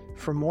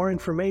 For more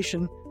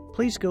information,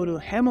 please go to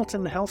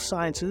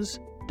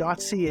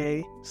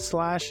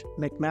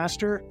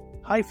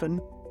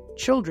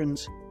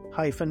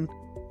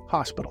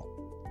hamiltonhealthsciences.ca/McMaster-Children's-Hospital.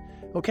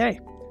 Okay,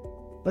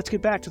 let's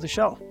get back to the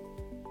show.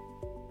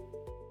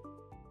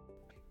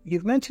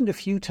 You've mentioned a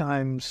few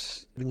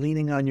times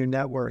leaning on your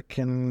network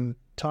and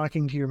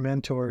talking to your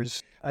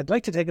mentors. I'd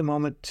like to take a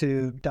moment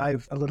to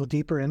dive a little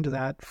deeper into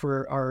that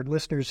for our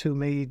listeners who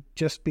may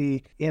just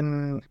be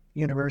in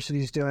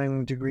universities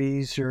doing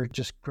degrees or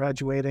just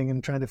graduating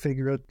and trying to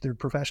figure out their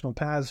professional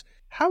paths.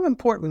 How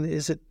important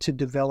is it to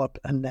develop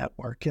a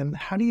network, and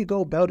how do you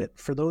go about it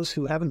for those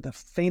who haven't the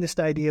faintest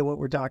idea what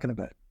we're talking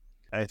about?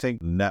 I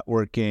think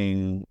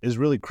networking is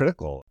really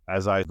critical.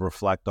 As I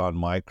reflect on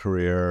my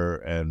career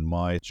and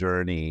my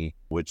journey,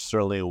 which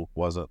certainly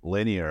wasn't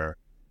linear,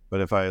 But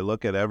if I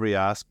look at every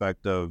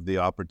aspect of the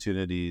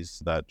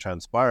opportunities that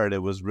transpired,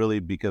 it was really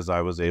because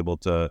I was able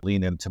to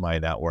lean into my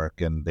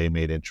network and they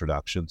made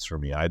introductions for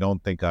me. I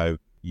don't think I've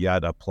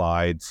yet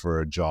applied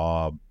for a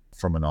job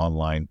from an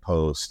online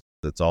post.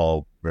 It's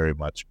all very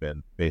much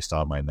been based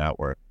on my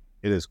network.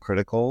 It is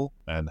critical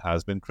and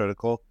has been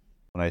critical.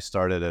 When I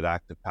started at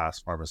Active Pass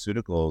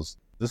Pharmaceuticals,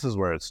 this is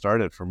where it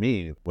started for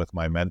me with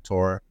my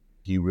mentor.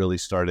 He really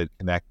started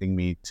connecting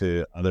me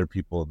to other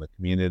people in the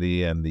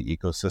community and the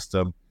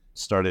ecosystem.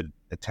 Started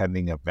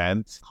attending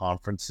events,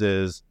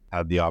 conferences,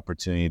 had the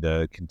opportunity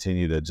to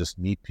continue to just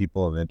meet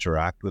people and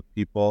interact with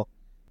people.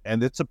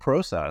 And it's a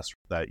process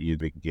that you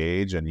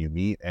engage and you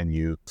meet and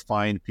you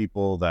find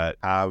people that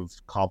have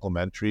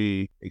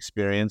complementary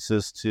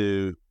experiences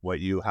to what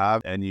you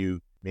have, and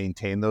you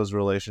maintain those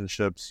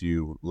relationships,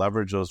 you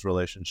leverage those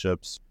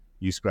relationships.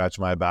 You scratch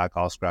my back,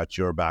 I'll scratch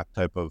your back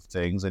type of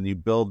things. And you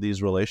build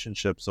these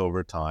relationships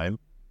over time.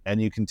 And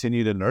you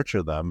continue to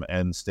nurture them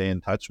and stay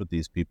in touch with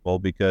these people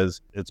because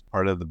it's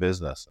part of the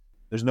business.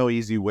 There's no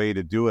easy way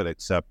to do it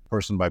except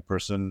person by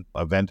person,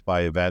 event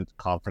by event,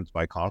 conference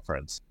by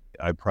conference.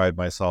 I pride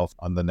myself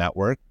on the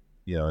network.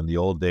 In the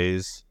old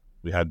days,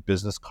 we had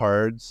business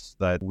cards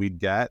that we'd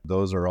get.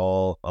 Those are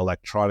all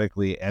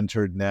electronically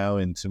entered now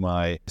into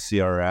my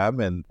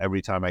CRM. And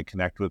every time I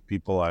connect with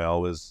people, I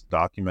always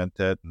document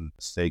it and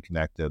stay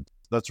connected.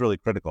 That's really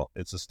critical.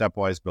 It's a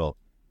stepwise build.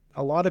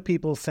 A lot of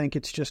people think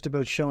it's just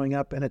about showing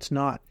up, and it's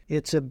not.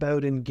 It's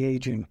about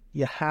engaging.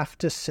 You have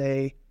to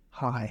say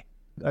hi.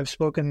 I've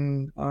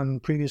spoken on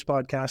previous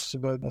podcasts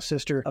about a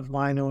sister of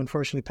mine who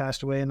unfortunately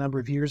passed away a number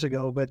of years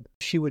ago, but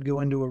she would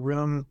go into a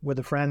room with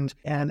a friend,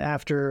 and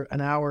after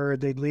an hour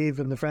they'd leave,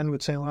 and the friend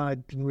would say, well, I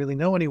didn't really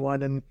know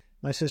anyone. And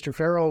my sister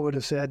Farrell would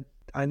have said,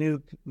 I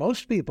knew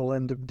most people,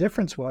 and the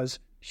difference was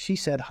she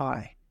said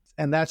hi.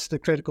 And that's the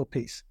critical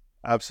piece.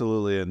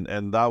 Absolutely.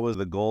 And that was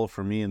the goal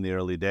for me in the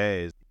early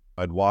days.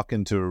 I'd walk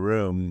into a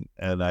room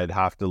and I'd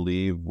have to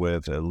leave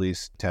with at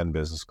least 10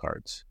 business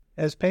cards.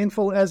 As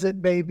painful as it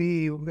may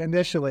be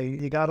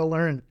initially, you got to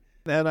learn.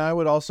 And I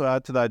would also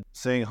add to that,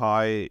 saying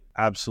hi,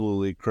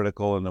 absolutely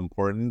critical and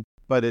important,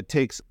 but it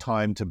takes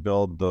time to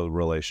build the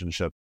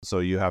relationship. So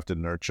you have to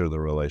nurture the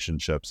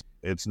relationships.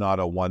 It's not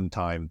a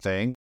one-time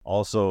thing.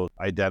 Also,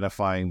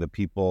 identifying the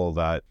people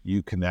that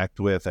you connect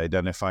with,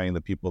 identifying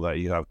the people that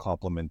you have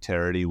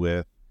complementarity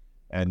with,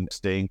 and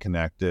staying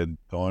connected,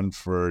 going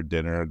for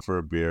dinner, for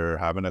a beer,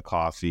 having a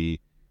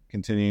coffee,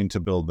 continuing to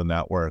build the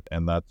network.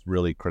 And that's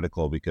really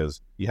critical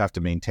because you have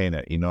to maintain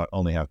it. You not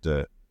only have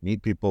to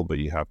meet people, but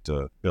you have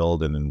to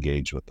build and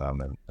engage with them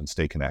and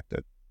stay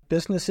connected.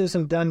 Business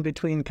isn't done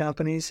between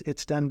companies,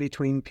 it's done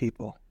between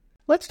people.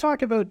 Let's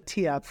talk about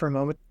TIAP for a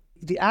moment.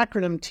 The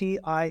acronym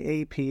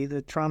TIAP,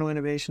 the Toronto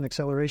Innovation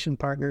Acceleration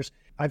Partners.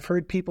 I've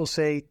heard people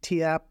say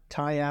TIAP,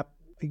 TIAP.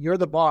 You're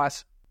the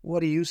boss.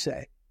 What do you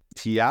say?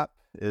 TIAP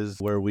is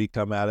where we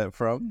come at it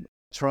from.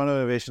 Toronto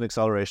Innovation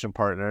Acceleration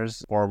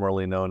Partners,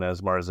 formerly known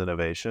as Mars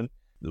Innovation.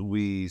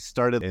 We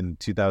started in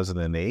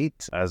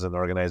 2008 as an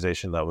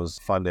organization that was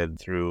funded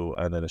through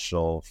an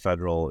initial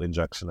federal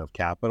injection of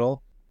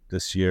capital.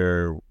 This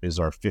year is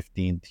our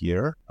 15th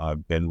year.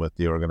 I've been with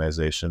the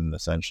organization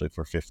essentially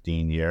for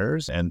 15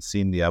 years and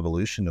seen the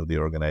evolution of the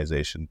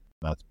organization.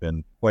 That's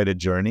been quite a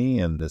journey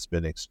and it's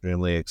been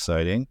extremely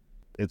exciting.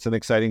 It's an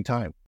exciting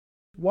time.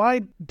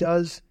 Why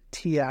does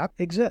TIAP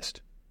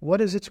exist? What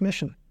is its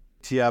mission?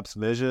 TIAP's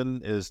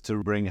mission is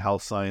to bring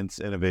health science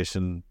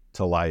innovation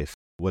to life.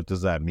 What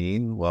does that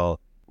mean?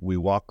 Well, we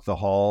walk the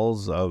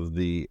halls of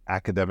the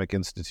academic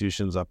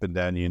institutions up and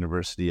down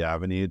University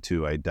Avenue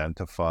to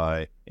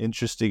identify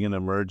interesting and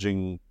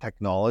emerging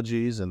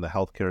technologies in the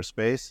healthcare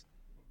space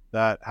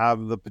that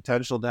have the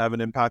potential to have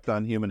an impact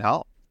on human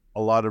health.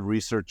 A lot of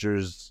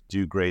researchers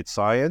do great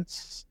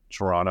science.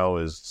 Toronto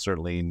is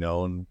certainly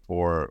known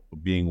for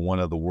being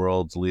one of the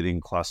world's leading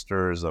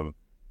clusters of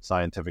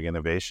scientific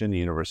innovation. The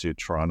University of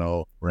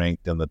Toronto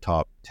ranked in the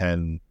top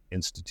 10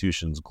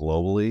 institutions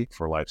globally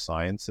for life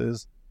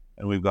sciences.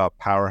 And we've got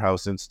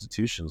powerhouse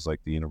institutions like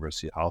the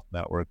University Health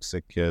Network,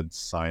 Sick Kids,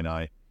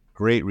 Sinai.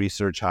 Great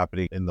research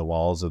happening in the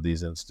walls of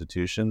these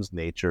institutions,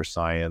 nature,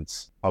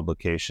 science,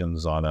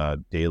 publications on a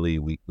daily,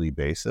 weekly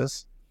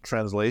basis.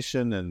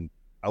 Translation and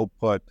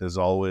output has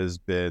always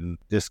been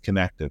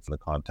disconnected from the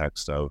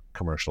context of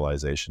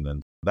commercialization.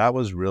 And that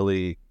was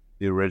really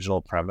the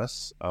original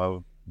premise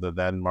of the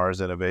then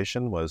Mars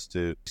Innovation, was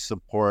to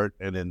support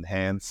and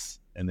enhance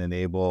and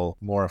enable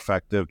more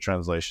effective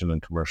translation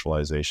and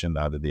commercialization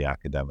out of the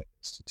academic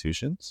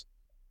institutions.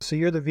 So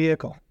you're the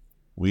vehicle.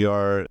 We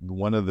are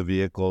one of the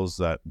vehicles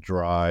that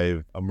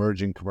drive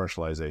emerging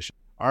commercialization.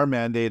 Our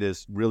mandate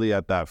is really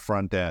at that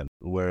front end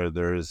where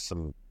there is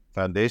some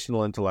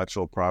foundational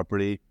intellectual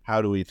property.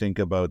 How do we think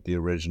about the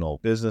original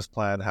business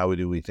plan? How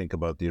do we think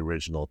about the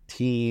original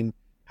team?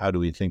 How do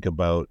we think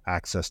about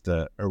access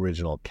to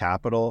original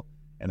capital?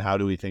 And how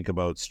do we think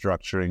about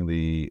structuring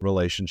the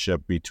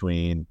relationship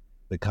between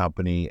the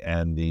company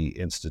and the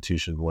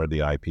institution where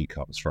the IP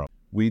comes from?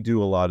 We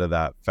do a lot of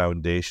that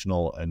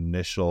foundational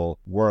initial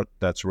work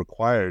that's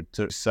required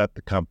to set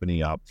the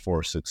company up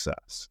for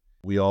success.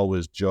 We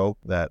always joke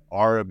that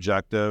our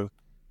objective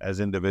as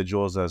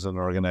individuals, as an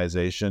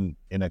organization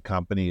in a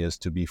company is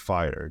to be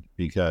fired,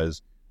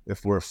 because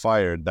if we're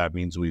fired, that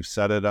means we've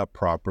set it up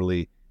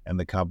properly and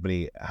the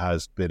company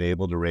has been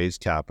able to raise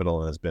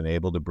capital and has been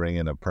able to bring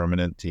in a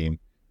permanent team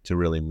to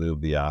really move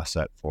the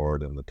asset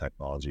forward and the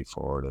technology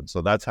forward. And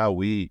so that's how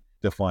we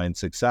define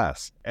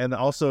success. And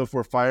also, if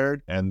we're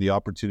fired and the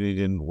opportunity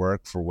didn't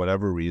work for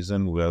whatever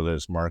reason, whether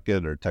it's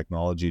market or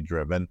technology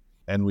driven,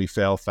 and we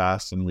fail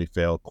fast and we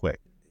fail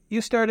quick.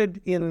 You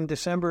started in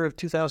December of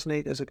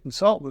 2008 as a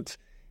consultant,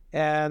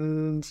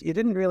 and you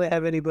didn't really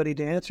have anybody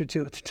to answer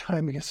to at the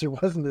time because there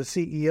wasn't a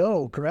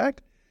CEO,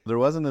 correct? There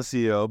wasn't a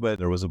CEO, but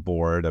there was a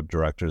board of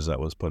directors that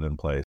was put in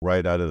place.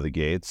 Right out of the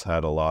gates,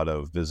 had a lot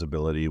of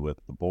visibility with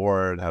the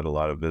board, had a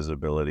lot of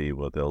visibility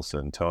with Ilse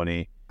and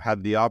Tony,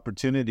 had the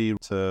opportunity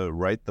to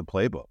write the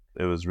playbook.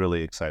 It was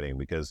really exciting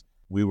because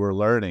we were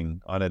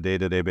learning on a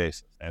day-to-day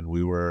basis, and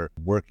we were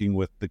working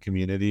with the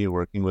community,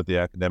 working with the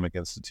academic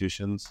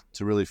institutions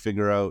to really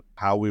figure out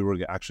how we were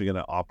actually going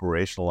to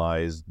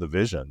operationalize the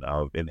vision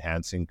of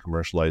enhancing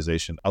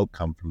commercialization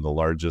outcome from the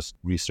largest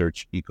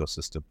research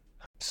ecosystem.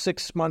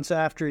 6 months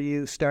after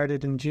you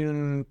started in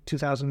June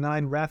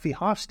 2009, Rafi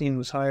Hofstein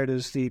was hired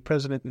as the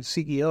president and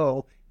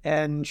CEO.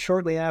 And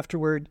shortly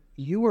afterward,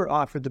 you were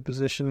offered the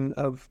position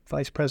of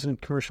vice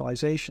president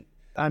commercialization.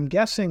 I'm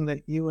guessing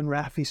that you and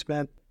Rafi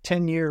spent a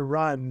 10-year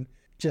run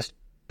just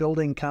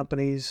building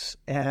companies.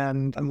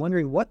 And I'm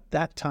wondering what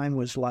that time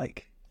was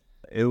like.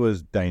 It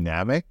was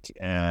dynamic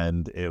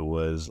and it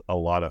was a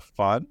lot of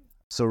fun.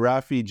 So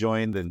Rafi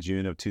joined in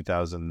June of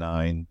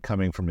 2009,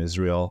 coming from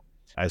Israel.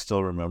 I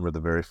still remember the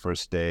very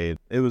first day.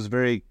 It was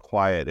very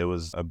quiet. It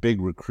was a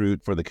big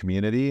recruit for the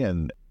community.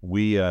 And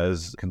we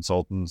as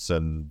consultants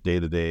and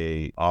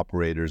day-to-day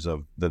operators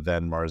of the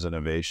then Mars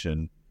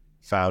Innovation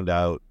found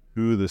out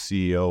who the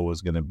CEO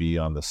was going to be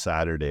on the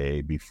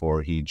Saturday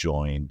before he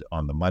joined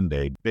on the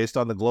Monday, based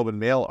on the Globe and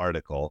Mail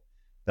article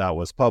that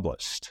was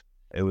published.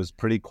 It was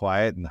pretty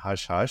quiet and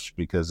hush-hush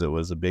because it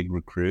was a big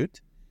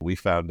recruit. We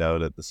found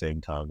out at the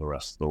same time the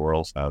rest of the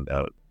world found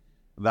out.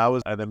 That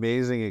was an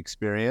amazing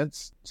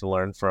experience to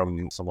learn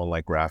from someone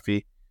like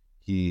Rafi.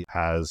 He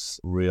has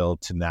real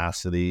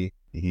tenacity.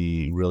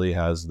 He really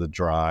has the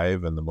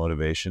drive and the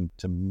motivation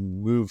to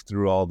move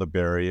through all the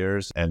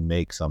barriers and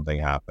make something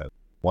happen.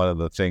 One of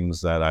the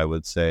things that I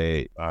would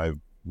say I've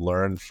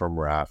learned from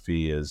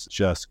Rafi is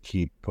just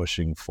keep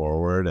pushing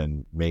forward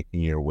and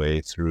making your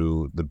way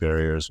through the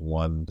barriers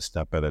one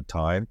step at a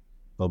time.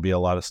 There'll be a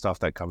lot of stuff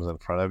that comes in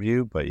front of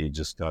you, but you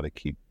just got to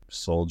keep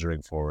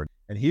soldiering forward.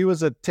 And he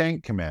was a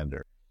tank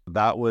commander.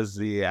 That was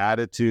the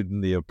attitude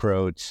and the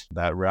approach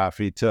that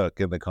Rafi took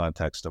in the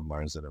context of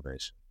Mars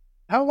Innovation.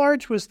 How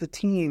large was the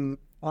team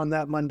on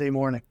that Monday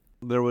morning?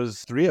 There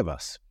was 3 of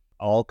us,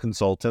 all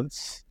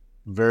consultants.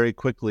 Very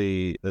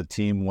quickly, the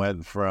team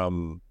went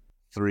from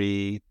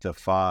 3 to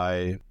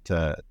 5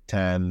 to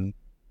 10.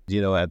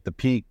 At the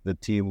peak, the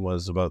team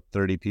was about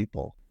 30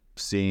 people.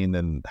 Seen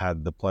and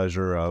had the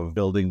pleasure of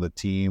building the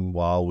team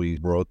while we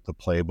wrote the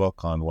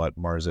playbook on what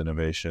Mars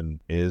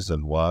Innovation is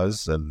and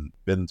was, and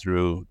been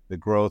through the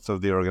growth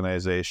of the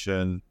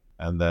organization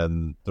and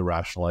then the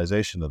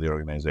rationalization of the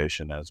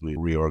organization as we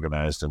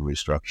reorganized and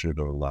restructured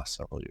over the last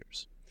several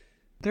years.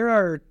 There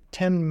are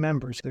 10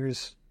 members.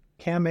 There's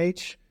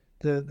CAMH,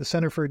 the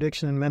Center for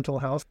Addiction and Mental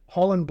Health,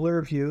 Holland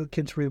Bloorview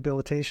Kids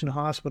Rehabilitation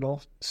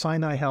Hospital,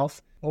 Sinai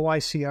Health,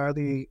 OICR,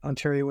 the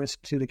Ontario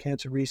Institute of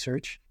Cancer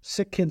Research,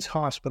 Sick Kids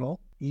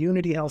Hospital,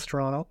 Unity Health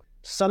Toronto,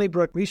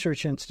 Sunnybrook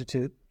Research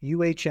Institute,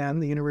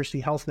 UHN, the University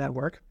Health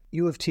Network,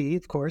 U of T,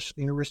 of course,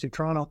 the University of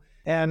Toronto,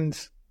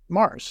 and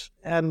Mars.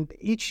 And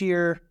each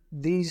year,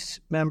 these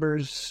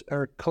members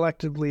are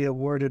collectively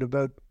awarded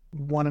about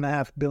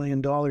 $1.5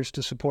 billion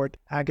to support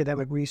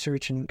academic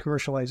research and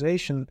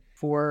commercialization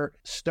for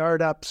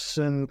startups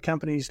and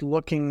companies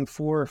looking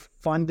for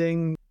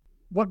funding.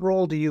 What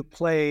role do you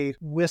play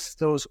with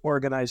those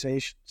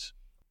organizations?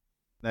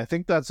 I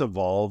think that's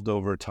evolved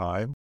over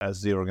time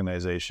as the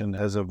organization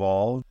has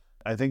evolved.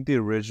 I think the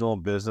original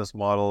business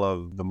model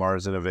of the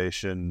Mars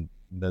Innovation,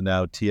 the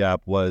now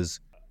TAP, was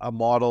a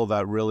model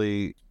that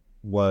really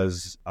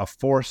was a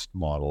forced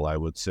model, I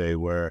would say,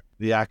 where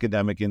the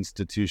academic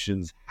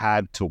institutions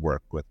had to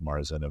work with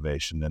Mars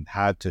Innovation and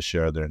had to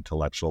share their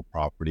intellectual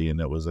property, and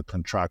it was a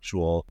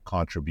contractual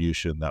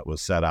contribution that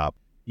was set up.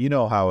 You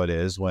know how it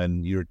is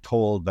when you're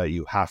told that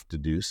you have to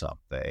do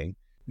something.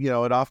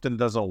 It often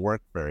doesn't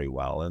work very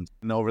well. And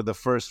over the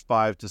first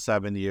 5 to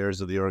 7 years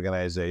of the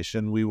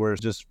organization, we were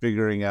just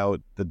figuring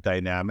out the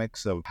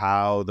dynamics of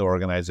how the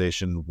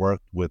organization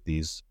worked with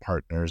these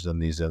partners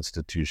and these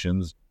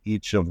institutions,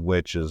 each of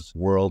which is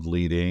world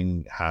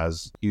leading,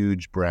 has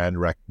huge brand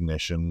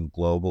recognition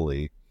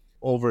globally.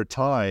 Over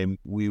time,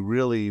 we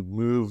really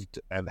moved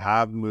and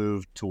have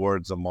moved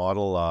towards a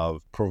model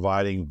of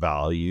providing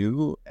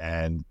value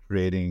and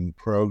creating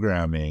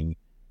programming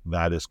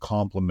that is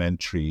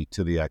complementary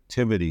to the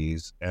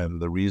activities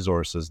and the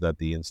resources that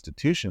the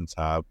institutions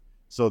have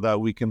so that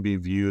we can be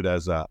viewed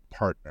as a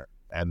partner.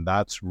 And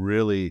that's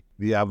really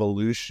the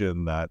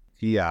evolution that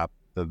TAP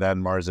the then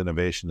Mars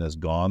Innovation has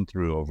gone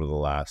through over the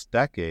last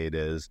decade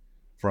is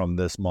from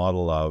this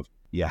model of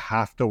you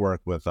have to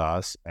work with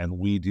us and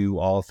we do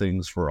all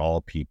things for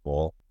all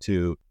people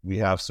to we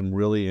have some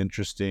really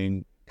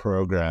interesting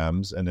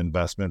programs and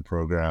investment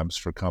programs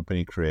for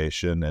company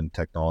creation and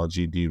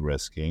technology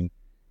de-risking.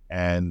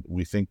 And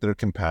we think they're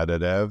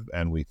competitive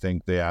and we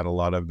think they add a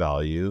lot of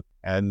value.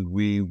 And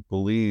we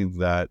believe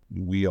that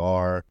we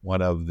are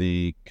one of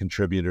the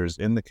contributors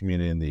in the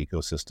community and the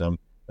ecosystem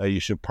that you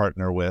should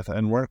partner with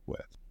and work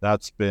with.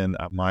 That's been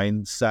a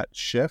mindset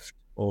shift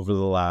over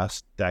the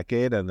last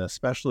decade, and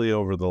especially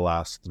over the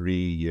last 3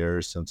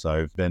 years since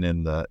I've been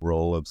in the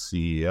role of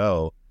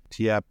CEO.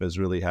 TIAP has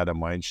really had a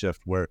mind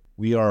shift where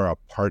we are a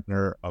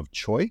partner of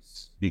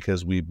choice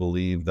because we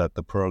believe that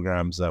the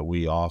programs that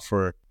we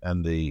offer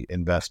and the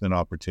investment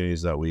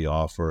opportunities that we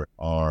offer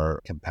are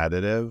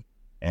competitive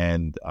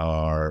and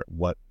are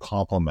what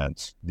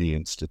complements the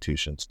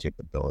institution's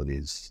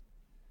capabilities.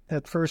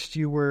 At first,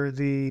 you were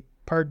the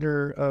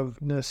partner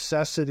of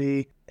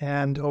necessity,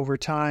 and over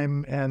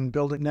time and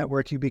building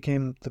network, you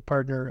became the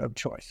partner of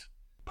choice.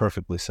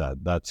 Perfectly said.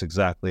 That's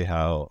exactly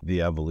how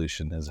the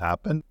evolution has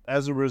happened.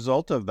 As a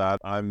result of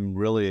that, I'm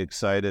really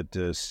excited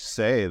to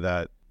say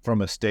that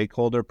from a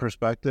stakeholder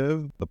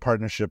perspective, the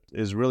partnership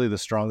is really the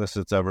strongest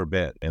it's ever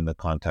been in the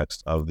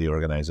context of the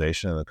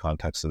organization, in the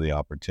context of the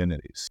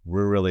opportunities.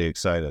 We're really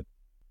excited.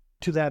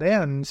 To that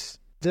end,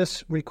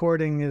 this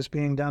recording is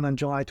being done on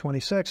July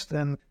 26th,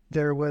 and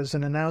there was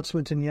an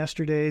announcement in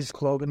yesterday's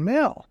Globe and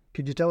Mail.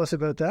 Could you tell us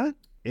about that?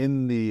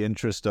 In the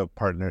interest of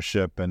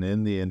partnership and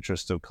in the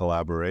interest of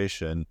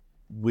collaboration,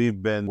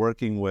 we've been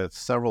working with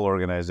several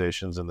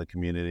organizations in the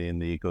community and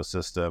the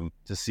ecosystem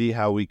to see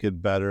how we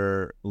could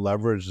better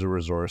leverage the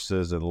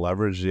resources and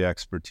leverage the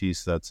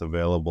expertise that's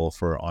available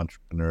for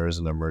entrepreneurs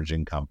and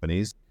emerging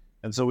companies.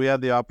 And so we had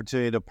the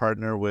opportunity to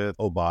partner with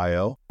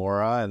Obio,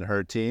 Maura and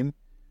her team,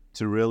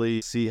 to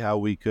really see how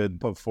we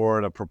could put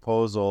forward a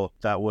proposal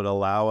that would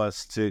allow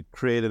us to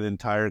create an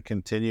entire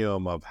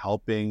continuum of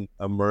helping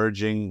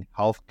emerging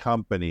health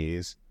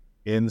companies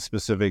in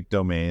specific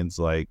domains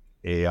like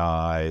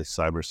AI,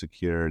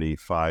 cybersecurity,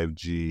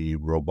 5G,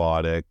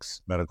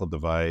 robotics, medical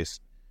device,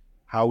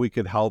 how we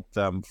could help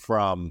them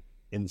from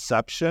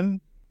inception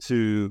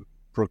to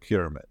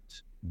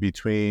procurement.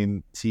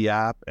 Between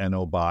TIAP and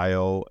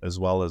Obio, as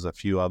well as a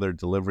few other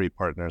delivery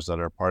partners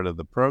that are part of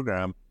the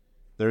program,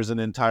 there's an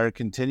entire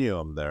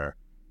continuum there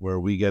where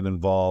we get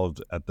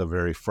involved at the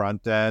very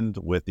front end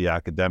with the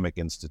academic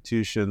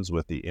institutions,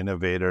 with the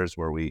innovators,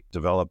 where we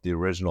develop the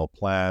original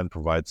plan,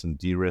 provide some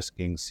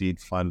de-risking seed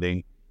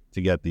funding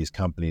to get these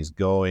companies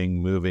going,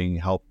 moving,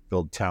 help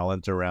build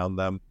talent around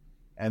them.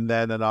 And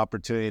then an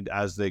opportunity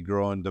as they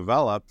grow and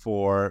develop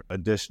for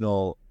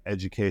additional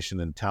education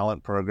and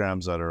talent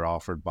programs that are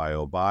offered by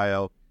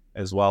Obio,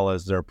 as well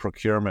as their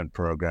procurement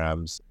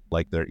programs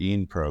like their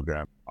EAN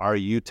program. Our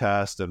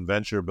UTest and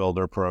Venture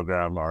Builder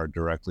program are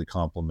directly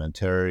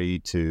complementary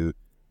to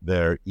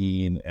their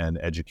EAN and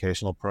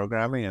educational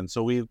programming. And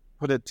so we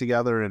put it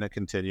together in a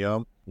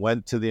continuum,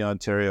 went to the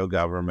Ontario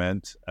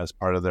government as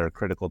part of their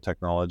Critical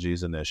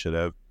Technologies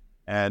Initiative,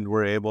 and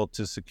we're able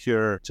to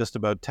secure just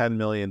about $10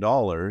 million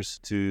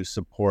to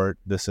support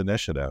this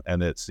initiative.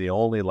 And it's the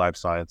only life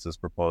sciences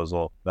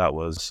proposal that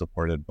was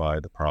supported by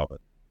the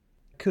province.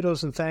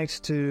 Kudos and thanks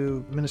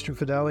to Minister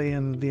Fedeli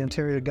and the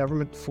Ontario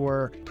government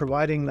for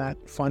providing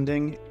that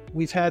funding.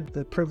 We've had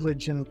the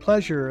privilege and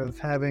pleasure of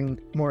having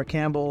Maura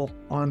Campbell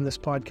on this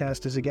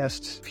podcast as a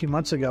guest a few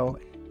months ago.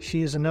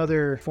 She is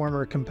another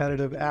former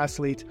competitive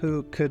athlete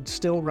who could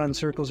still run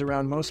circles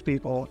around most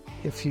people.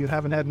 If you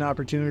haven't had an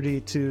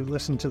opportunity to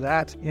listen to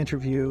that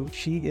interview,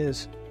 she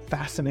is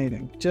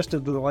fascinating. Just a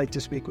delight to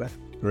speak with.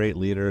 Great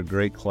leader,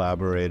 great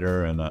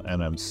collaborator, and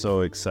I'm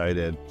so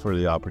excited for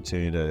the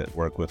opportunity to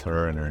work with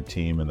her and her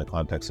team in the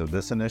context of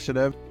this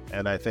initiative.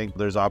 And I think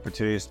there's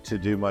opportunities to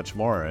do much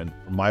more. And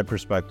from my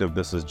perspective,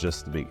 this is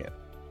just the beginning.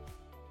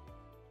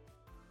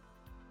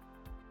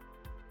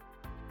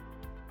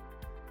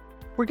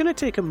 We're going to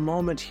take a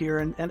moment here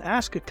and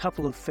ask a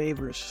couple of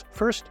favors.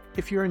 First,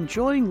 if you're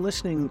enjoying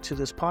listening to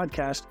this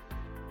podcast,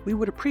 we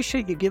would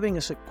appreciate you giving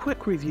us a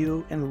quick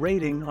review and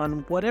rating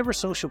on whatever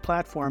social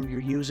platform you're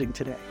using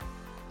today.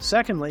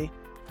 Secondly,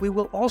 we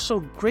will also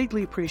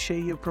greatly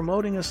appreciate you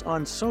promoting us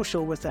on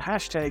social with the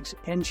hashtags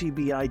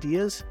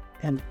NGBideas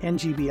and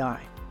NGBI.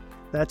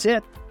 That's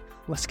it.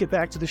 Let's get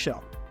back to the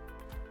show.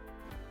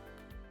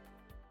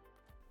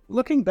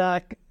 Looking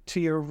back to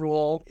your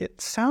role,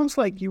 it sounds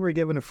like you were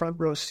given a front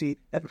row seat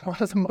at one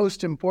of the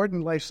most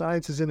important life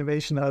sciences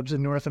innovation hubs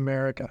in North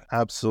America.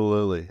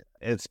 Absolutely.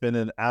 It's been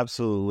an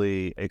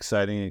absolutely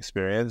exciting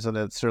experience, and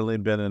it's certainly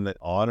been an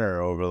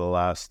honor over the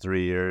last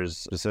 3 years,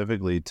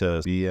 specifically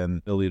to be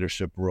in the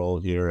leadership role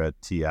here at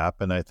TIAP.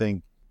 And I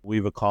think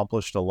we've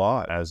accomplished a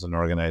lot as an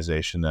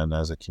organization and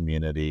as a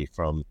community,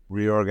 from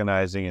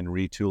reorganizing and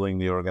retooling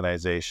the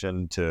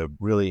organization to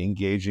really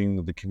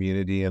engaging the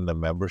community and the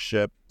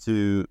membership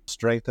to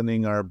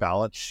strengthening our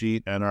balance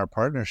sheet and our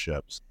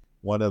partnerships.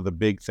 One of the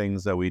big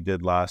things that we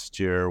did last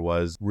year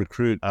was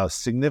recruit a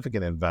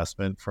significant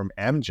investment from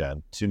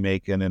Amgen to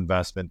make an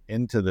investment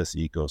into this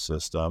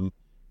ecosystem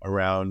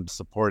around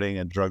supporting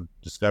a drug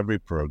discovery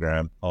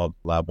program called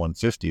Lab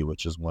 150,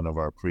 which is one of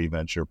our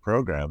pre-venture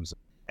programs.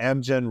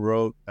 Amgen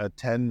wrote a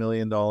 $10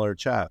 million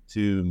check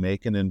to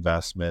make an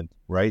investment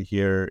right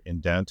here in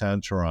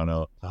downtown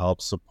Toronto to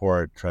help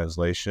support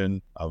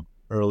translation of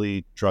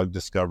early drug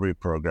discovery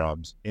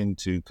programs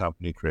into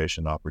company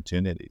creation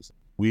opportunities.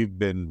 We've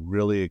been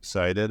really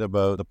excited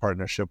about the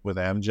partnership with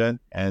Amgen,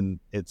 and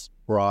it's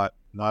brought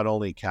not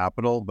only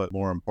capital, but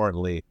more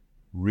importantly,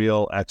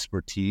 real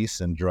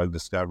expertise in drug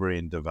discovery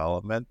and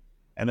development.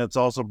 And it's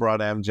also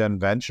brought Amgen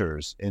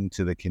Ventures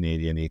into the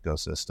Canadian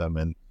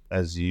ecosystem. And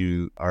as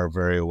you are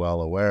very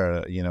well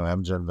aware,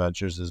 Amgen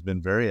Ventures has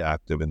been very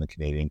active in the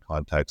Canadian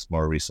context,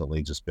 more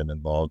recently just been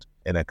involved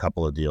in a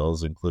couple of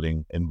deals,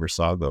 including in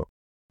Versago.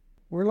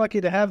 We're lucky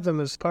to have them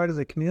as part of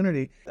the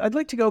community. I'd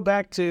like to go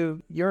back to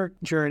your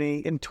journey.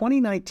 In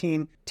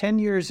 2019, 10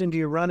 years into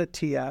your run at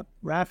TIAP,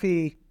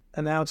 Rafi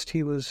announced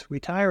he was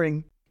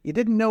retiring. You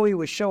didn't know he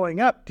was showing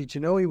up. Did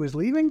you know he was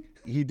leaving?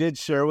 He did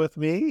share with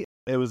me.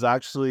 It was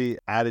actually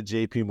at a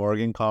JP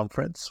Morgan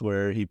conference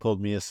where he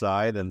pulled me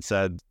aside and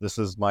said, "This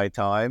is my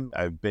time.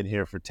 I've been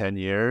here for 10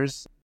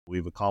 years.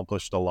 We've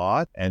accomplished a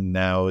lot, and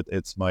now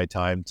it's my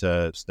time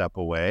to step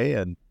away."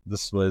 And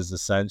this was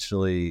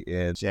essentially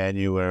in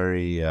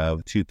January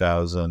of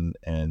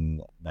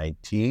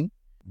 2019.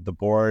 The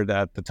board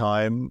at the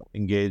time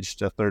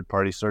engaged a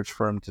third-party search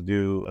firm to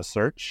do a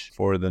search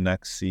for the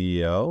next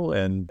CEO,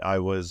 and I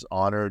was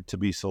honored to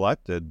be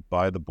selected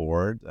by the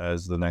board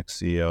as the next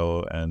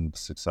CEO and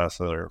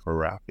successor for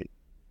Rafi.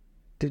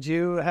 Did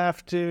you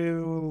have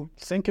to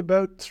think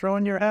about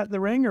throwing your hat in the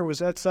ring, or was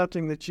that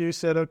something that you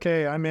said,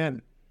 okay, I'm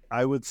in?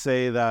 I would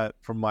say that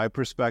from my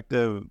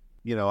perspective,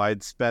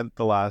 I'd spent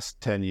the last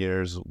 10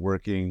 years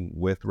working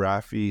with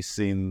Rafi,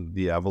 seeing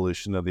the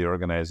evolution of the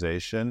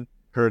organization,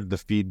 heard the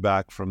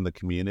feedback from the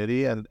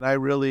community, and I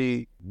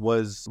really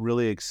was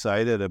really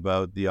excited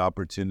about the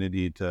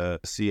opportunity to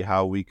see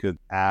how we could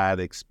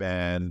add,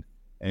 expand,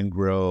 and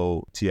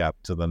grow TIAP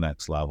to the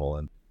next level.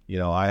 And,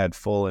 I had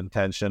full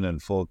intention and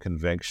full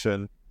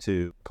conviction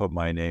to put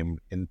my name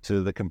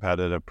into the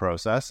competitive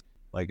process.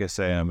 Like I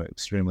say, I'm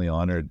extremely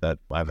honored that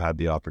I've had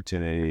the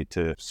opportunity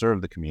to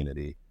serve the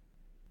community.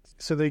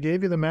 So they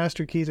gave you the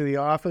master key to the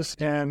office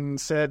and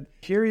said,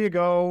 here you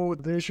go,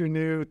 there's your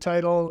new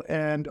title.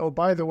 And oh,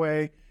 by the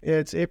way,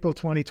 it's April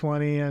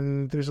 2020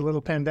 and there's a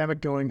little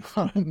pandemic going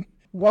on.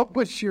 What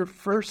was your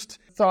first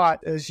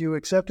thought as you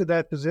accepted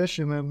that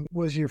position? And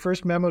was your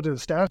first memo to the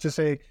staff to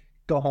say,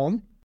 go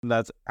home?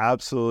 That's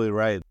absolutely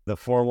right. The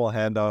formal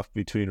handoff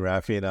between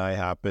Rafi and I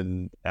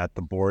happened at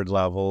the board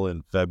level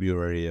in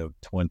February of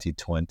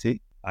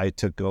 2020. I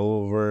took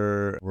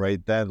over right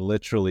then,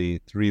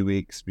 literally 3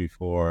 weeks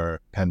before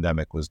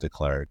pandemic was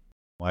declared.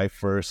 My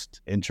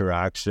first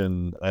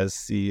interaction as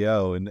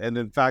CEO, and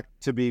in fact,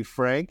 to be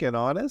frank and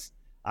honest,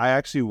 I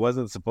actually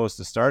wasn't supposed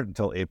to start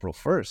until April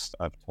 1st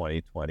of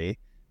 2020.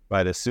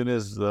 But as soon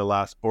as the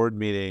last board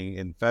meeting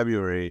in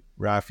February,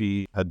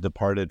 Rafi had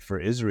departed for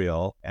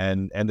Israel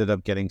and ended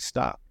up getting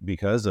stuck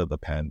because of the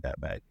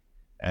pandemic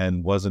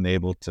and wasn't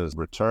able to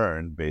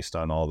return based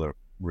on all the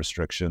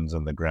restrictions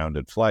and the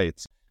grounded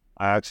flights.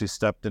 I actually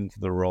stepped into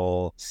the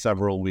role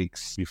several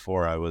weeks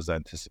before I was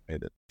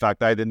anticipated. In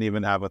fact, I didn't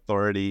even have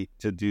authority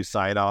to do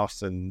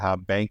sign-offs and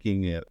have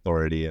banking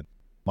authority. And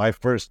my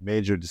first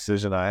major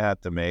decision I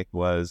had to make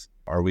was,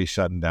 are we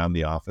shutting down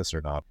the office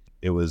or not?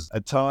 It was a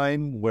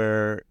time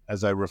where,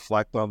 as I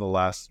reflect on the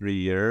last 3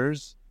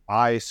 years,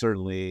 I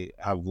certainly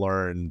have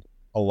learned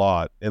a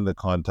lot in the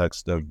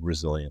context of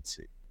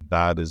resiliency.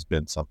 That has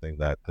been something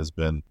that has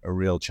been a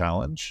real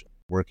challenge.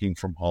 Working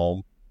from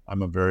home,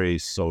 I'm a very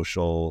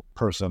social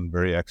person,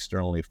 very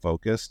externally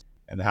focused,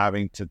 and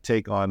having to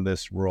take on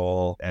this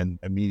role and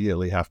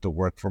immediately have to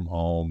work from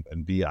home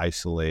and be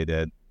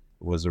isolated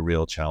was a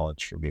real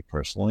challenge for me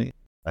personally.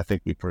 I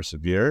think we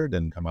persevered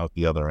and come out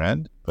the other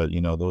end, but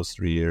those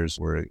 3 years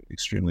were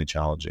extremely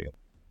challenging.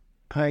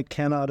 I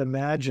cannot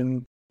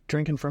imagine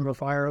drinking from a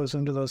fire hose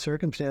under those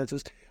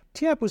circumstances.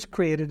 TIAP was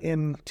created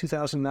in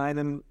 2009,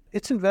 and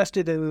it's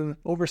invested in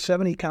over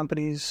 70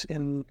 companies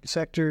in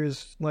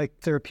sectors like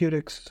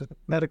therapeutics,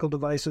 medical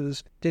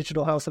devices,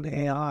 digital health, and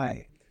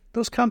AI.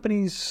 Those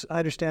companies, I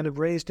understand, have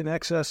raised in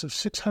excess of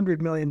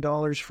 $600 million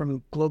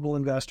from global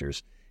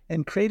investors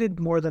and created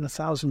more than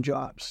 1,000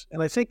 jobs.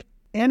 And I think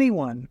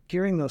anyone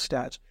hearing those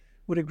stats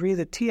would agree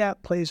that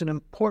TIAP plays an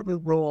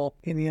important role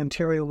in the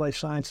Ontario life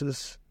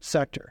sciences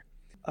sector.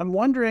 I'm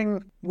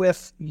wondering,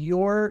 with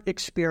your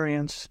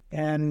experience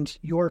and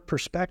your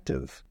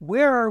perspective,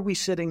 where are we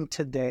sitting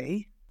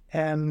today,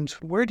 and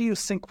where do you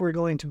think we're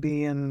going to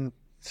be in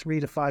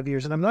 3 to 5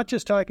 years? And I'm not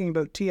just talking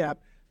about TIAP,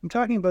 I'm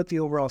talking about the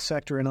overall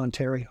sector in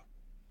Ontario.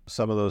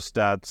 Some of those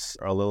stats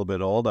are a little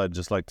bit old. I'd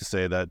just like to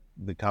say that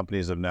the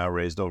companies have now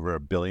raised over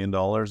 $1 billion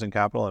in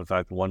capital. In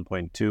fact,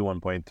 1.2,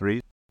 1.3.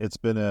 It's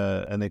been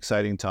an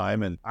exciting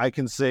time. And I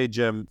can say,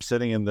 Jim,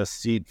 sitting in this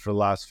seat for the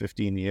last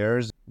 15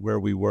 years, where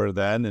we were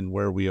then and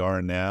where we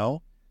are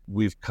now,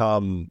 we've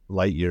come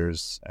light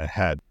years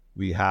ahead.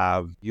 We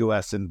have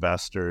U.S.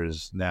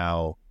 investors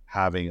now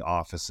having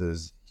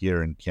offices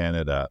here in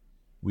Canada.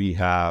 We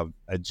have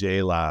a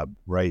JLab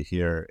right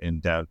here in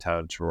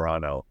downtown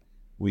Toronto.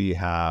 We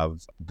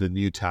have the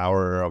new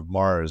Tower of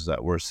Mars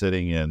that we're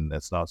sitting in.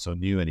 That's not so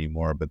new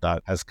anymore, but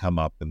that has come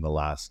up in the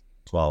last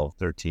 12,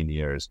 13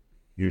 years.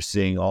 You're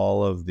seeing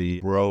all of the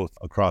growth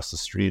across the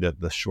street at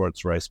the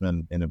Schwartz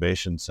Reisman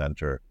Innovation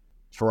Center.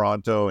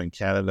 Toronto and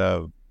Canada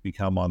have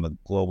become on the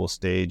global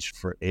stage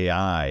for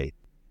AI.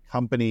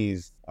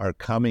 Companies are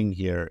coming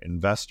here.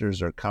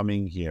 Investors are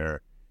coming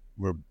here.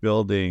 We're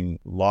building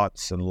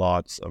lots and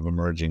lots of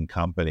emerging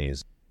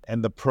companies.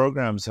 And the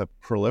programs have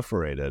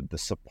proliferated. The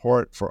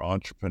support for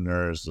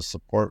entrepreneurs, the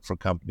support for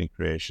company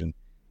creation,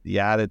 the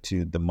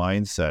attitude, the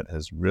mindset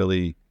has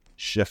really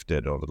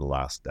shifted over the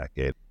last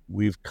decade.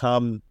 We've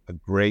come a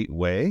great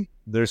way.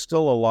 There's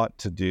still a lot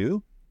to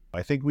do.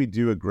 I think we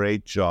do a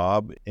great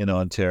job in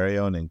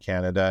Ontario and in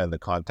Canada in the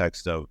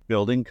context of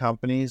building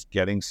companies,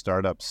 getting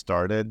startups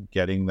started,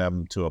 getting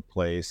them to a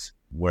place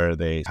where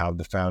they have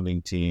the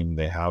founding team,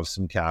 they have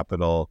some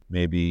capital,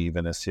 maybe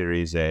even a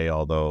Series A,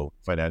 although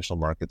financial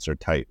markets are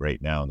tight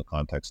right now in the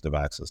context of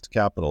access to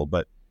capital.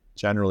 But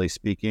generally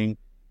speaking,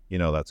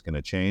 that's going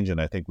to change. And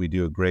I think we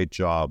do a great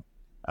job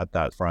at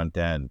that front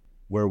end.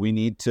 Where we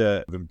need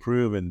to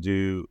improve and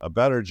do a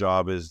better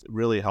job is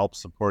really help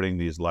supporting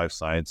these life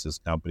sciences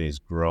companies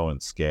grow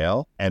and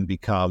scale and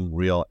become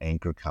real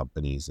anchor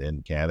companies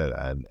in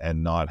Canada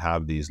and not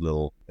have these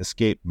little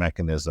escape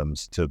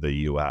mechanisms to the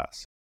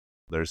US.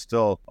 There's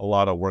still a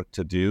lot of work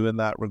to do in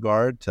that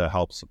regard to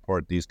help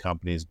support these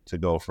companies to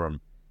go from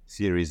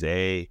Series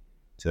A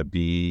to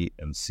B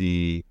and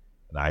C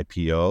and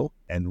IPO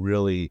and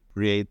really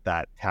create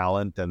that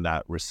talent and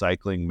that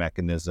recycling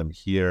mechanism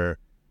here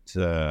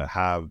to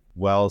have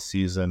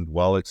well-seasoned,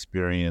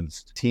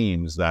 well-experienced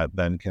teams that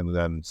then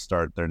can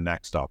start their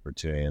next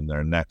opportunity and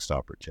their next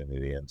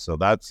opportunity. And so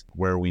that's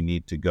where we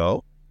need to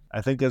go.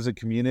 I think as a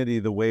community,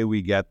 the way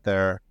we get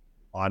there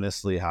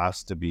honestly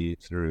has to be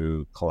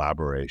through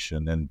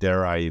collaboration. And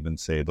dare I even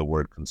say the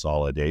word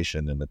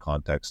consolidation in the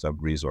context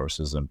of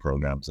resources and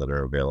programs that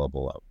are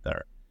available out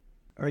there.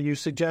 Are you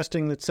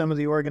suggesting that some of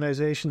the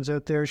organizations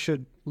out there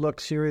should look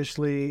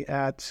seriously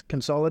at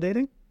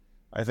consolidating?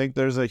 I think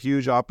there's a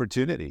huge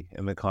opportunity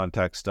in the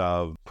context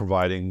of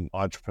providing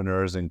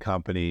entrepreneurs and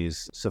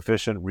companies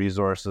sufficient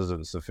resources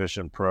and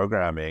sufficient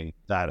programming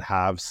that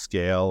have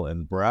scale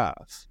and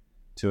breadth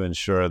to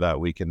ensure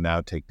that we can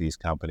now take these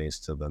companies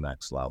to the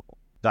next level.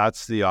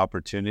 That's the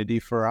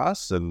opportunity for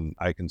us. And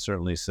I can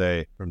certainly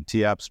say from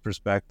TAP's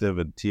perspective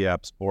and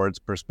TAP's board's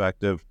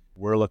perspective,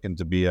 we're looking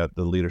to be at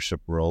the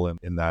leadership role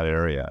in that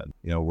area.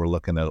 We're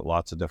looking at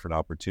lots of different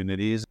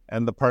opportunities.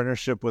 And the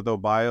partnership with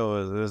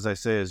Obio, as I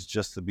say, is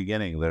just the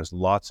beginning. There's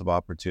lots of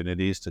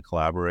opportunities to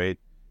collaborate,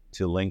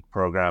 to link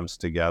programs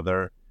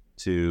together,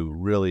 to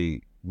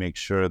really make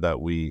sure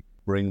that we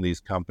bring these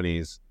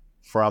companies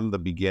from the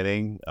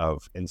beginning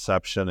of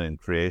inception and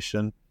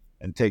creation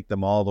and take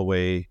them all the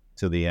way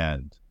to the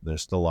end.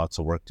 There's still lots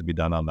of work to be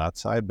done on that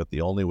side, but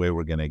the only way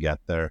we're going to get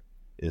there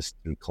is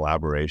through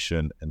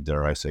collaboration and,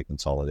 dare I say,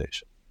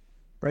 consolidation.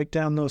 Break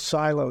down those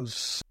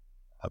silos.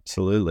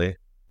 Absolutely.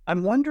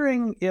 I'm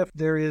wondering if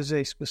there is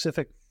a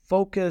specific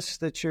focus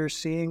that you're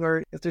seeing,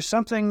 or if there's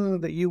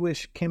something that you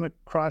wish came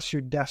across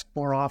your desk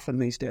more often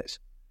these days.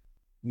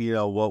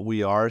 What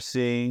we are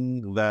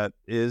seeing that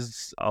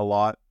is a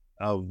lot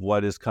of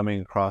what is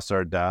coming across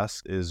our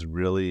desk is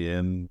really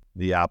in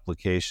the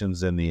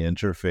applications and the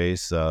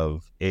interface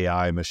of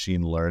AI,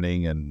 machine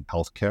learning, and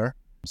healthcare.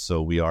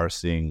 So we are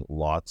seeing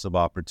lots of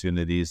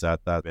opportunities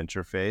at that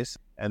interface.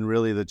 And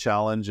really the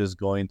challenge is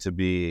going to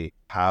be,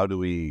 how do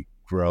we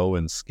grow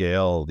and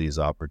scale these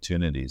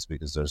opportunities?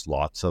 Because there's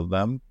lots of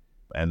them.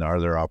 And are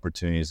there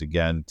opportunities,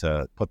 again,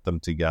 to put them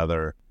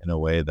together in a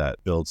way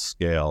that builds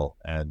scale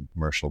and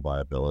commercial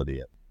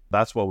viability?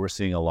 That's what we're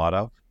seeing a lot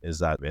of, is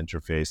that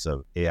interface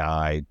of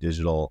AI,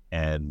 digital,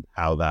 and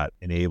how that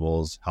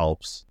enables,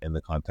 helps in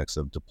the context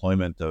of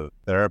deployment of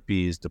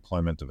therapies,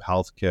 deployment of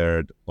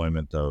healthcare,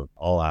 deployment of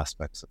all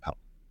aspects of health.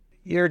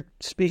 You're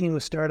speaking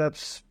with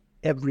startups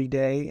every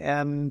day,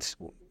 and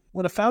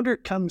when a founder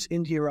comes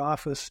into your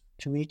office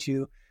to meet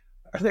you,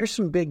 are there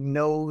some big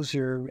no's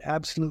or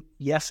absolute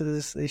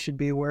yeses they should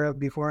be aware of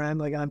beforehand?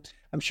 Like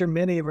I'm sure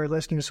many of our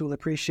listeners will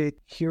appreciate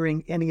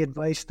hearing any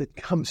advice that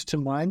comes to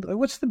mind.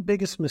 What's the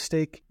biggest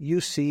mistake you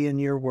see in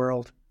your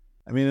world?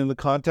 I mean, in the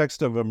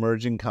context of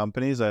emerging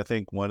companies, I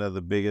think one of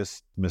the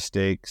biggest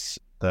mistakes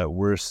that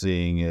we're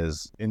seeing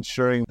is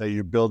ensuring that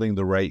you're building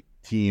the right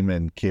team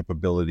and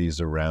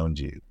capabilities around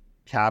you.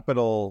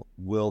 Capital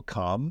will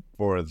come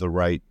for the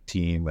right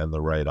team and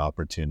the right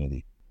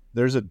opportunity.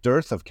 There's a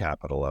dearth of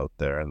capital out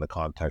there in the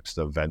context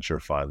of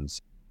venture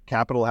funds.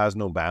 Capital has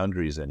no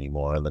boundaries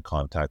anymore in the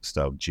context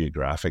of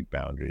geographic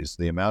boundaries.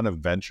 The amount of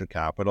venture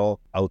capital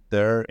out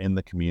there in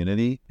the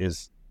community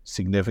is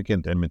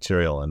significant and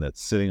material, and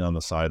it's sitting on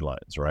the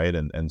sidelines, right?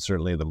 And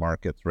certainly the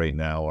markets right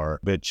now are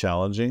a bit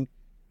challenging,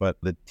 but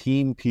the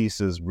team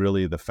piece is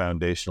really the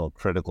foundational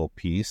critical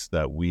piece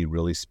that we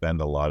really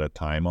spend a lot of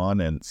time on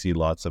and see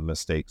lots of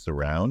mistakes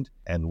around.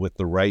 And with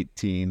the right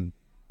team,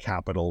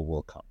 capital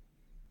will come.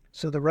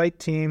 So the right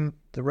team,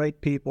 the right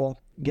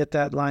people, get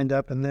that lined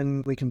up, and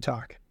then we can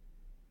talk.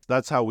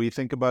 That's how we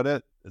think about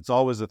it. It's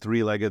always a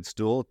three-legged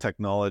stool: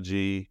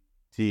 technology,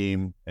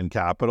 team, and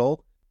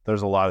capital.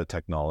 There's a lot of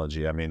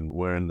technology. I mean,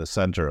 we're in the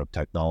center of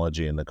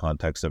technology in the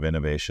context of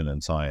innovation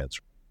and science.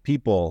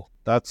 People,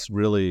 that's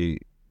really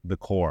the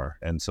core.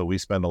 And so we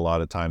spend a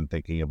lot of time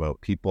thinking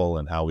about people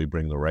and how we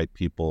bring the right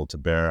people to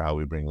bear, how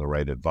we bring the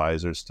right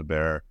advisors to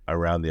bear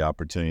around the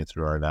opportunity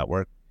through our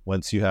network.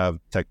 Once you have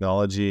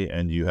technology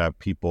and you have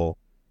people,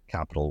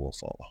 capital will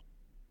follow.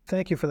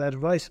 Thank you for that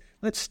advice.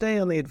 Let's stay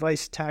on the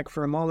advice tack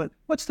for a moment.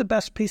 What's the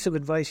best piece of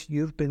advice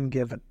you've been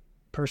given,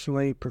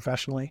 personally,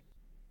 professionally?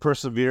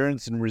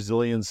 Perseverance and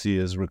resiliency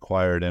is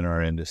required in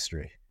our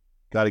industry.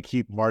 Got to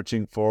keep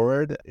marching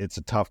forward. It's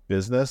a tough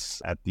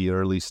business at the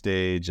early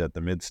stage, at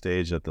the mid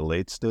stage, at the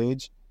late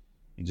stage.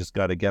 You just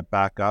got to get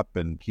back up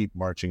and keep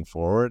marching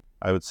forward.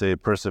 I would say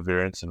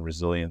perseverance and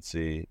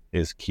resiliency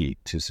is key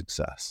to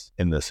success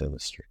in this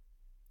industry.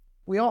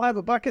 We all have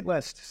a bucket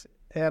list,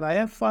 and I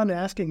have fun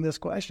asking this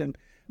question.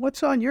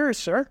 What's on yours,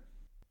 sir?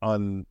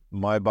 On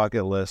my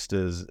bucket list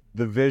is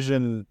the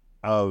vision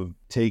of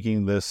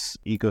taking this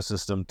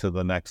ecosystem to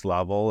the next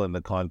level in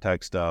the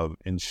context of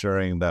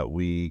ensuring that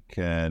we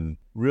can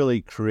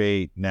really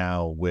create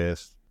now,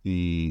 with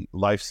the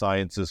life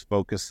sciences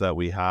focus that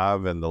we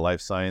have and the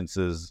life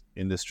sciences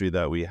industry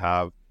that we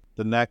have,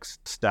 the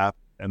next step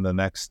and the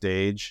next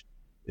stage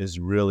is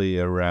really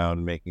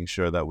around making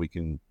sure that we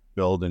can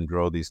build and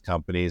grow these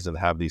companies and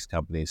have these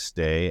companies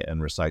stay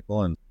and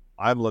recycle. And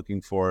I'm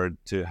looking forward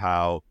to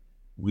how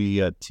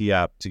we at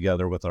TAP,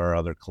 together with our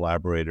other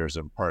collaborators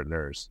and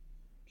partners,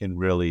 can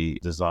really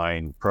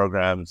design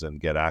programs and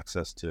get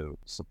access to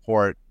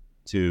support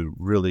to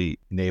really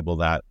enable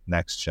that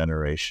next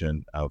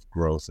generation of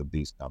growth of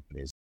these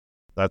companies.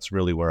 That's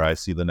really where I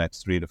see the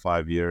next 3 to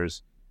 5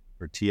 years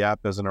for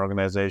TAP as an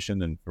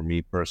organization, and for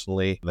me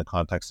personally, in the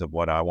context of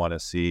what I want to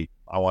see.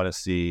 I want to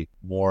see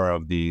more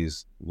of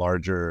these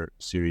larger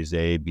Series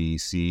A, B,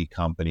 C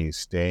companies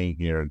staying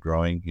here,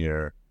 growing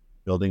here,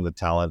 building the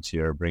talent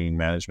here, bringing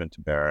management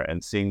to bear,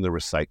 and seeing the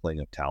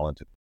recycling of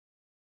talent.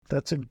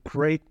 That's a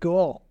great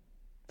goal.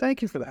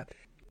 Thank you for that.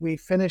 We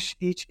finish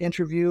each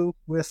interview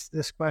with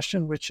this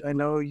question, which I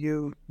know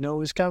you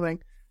know is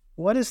coming.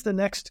 What is the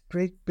next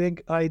great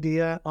big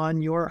idea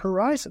on your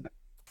horizon?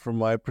 From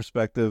my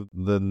perspective,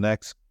 the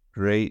next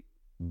great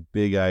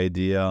big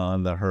idea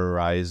on the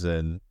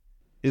horizon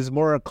is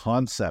more a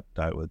concept,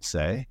 I would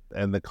say.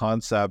 And the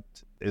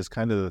concept is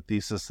kind of the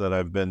thesis that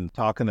I've been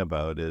talking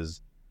about,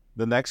 is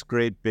the next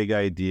great big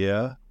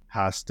idea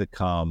has to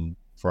come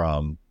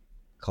from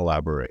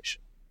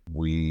collaboration.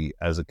 We,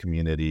 as a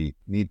community,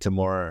 need to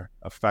more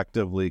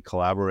effectively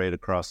collaborate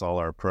across all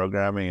our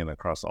programming and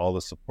across all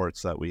the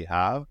supports that we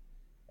have.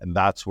 And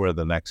that's where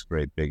the next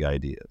great big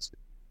idea is.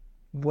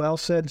 Well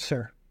said,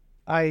 sir.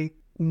 I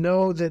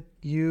know that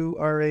you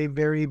are a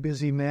very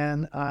busy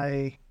man.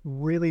 I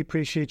really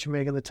appreciate you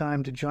making the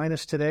time to join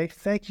us today.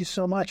 Thank you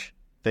so much.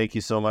 Thank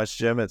you so much,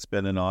 Jim. It's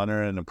been an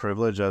honor and a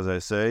privilege. As I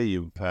say,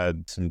 you've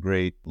had some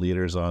great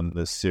leaders on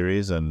this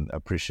series, and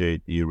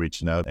appreciate you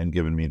reaching out and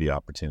giving me the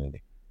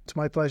opportunity. It's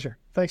my pleasure.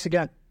 Thanks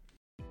again.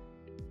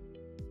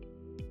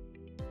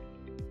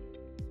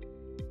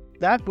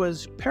 That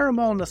was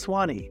Parimal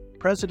Nathwani,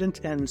 President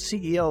and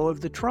CEO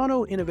of the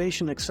Toronto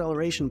Innovation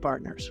Acceleration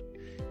Partners.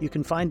 You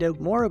can find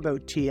out more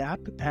about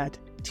TIAP at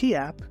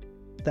TIAP,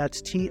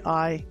 that's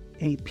TIAP.ca,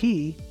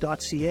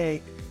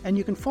 and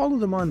you can follow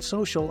them on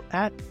social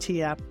at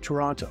TIAP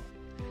Toronto.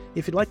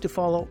 If you'd like to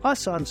follow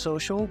us on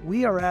social,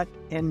 we are at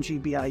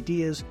NGB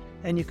Ideas,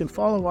 and you can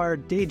follow our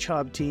day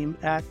job team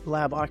at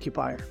Lab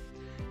Occupier.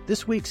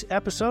 This week's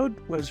episode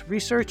was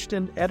researched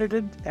and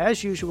edited,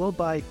 as usual,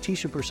 by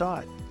Tisha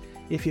Prasad.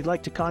 If you'd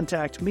like to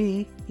contact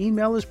me,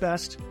 email is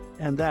best,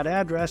 and that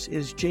address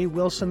is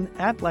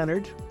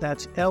jwilson@Leonard,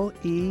 that's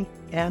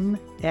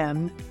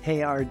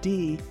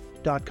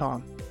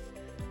LENNARD.com.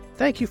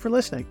 Thank you for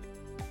listening.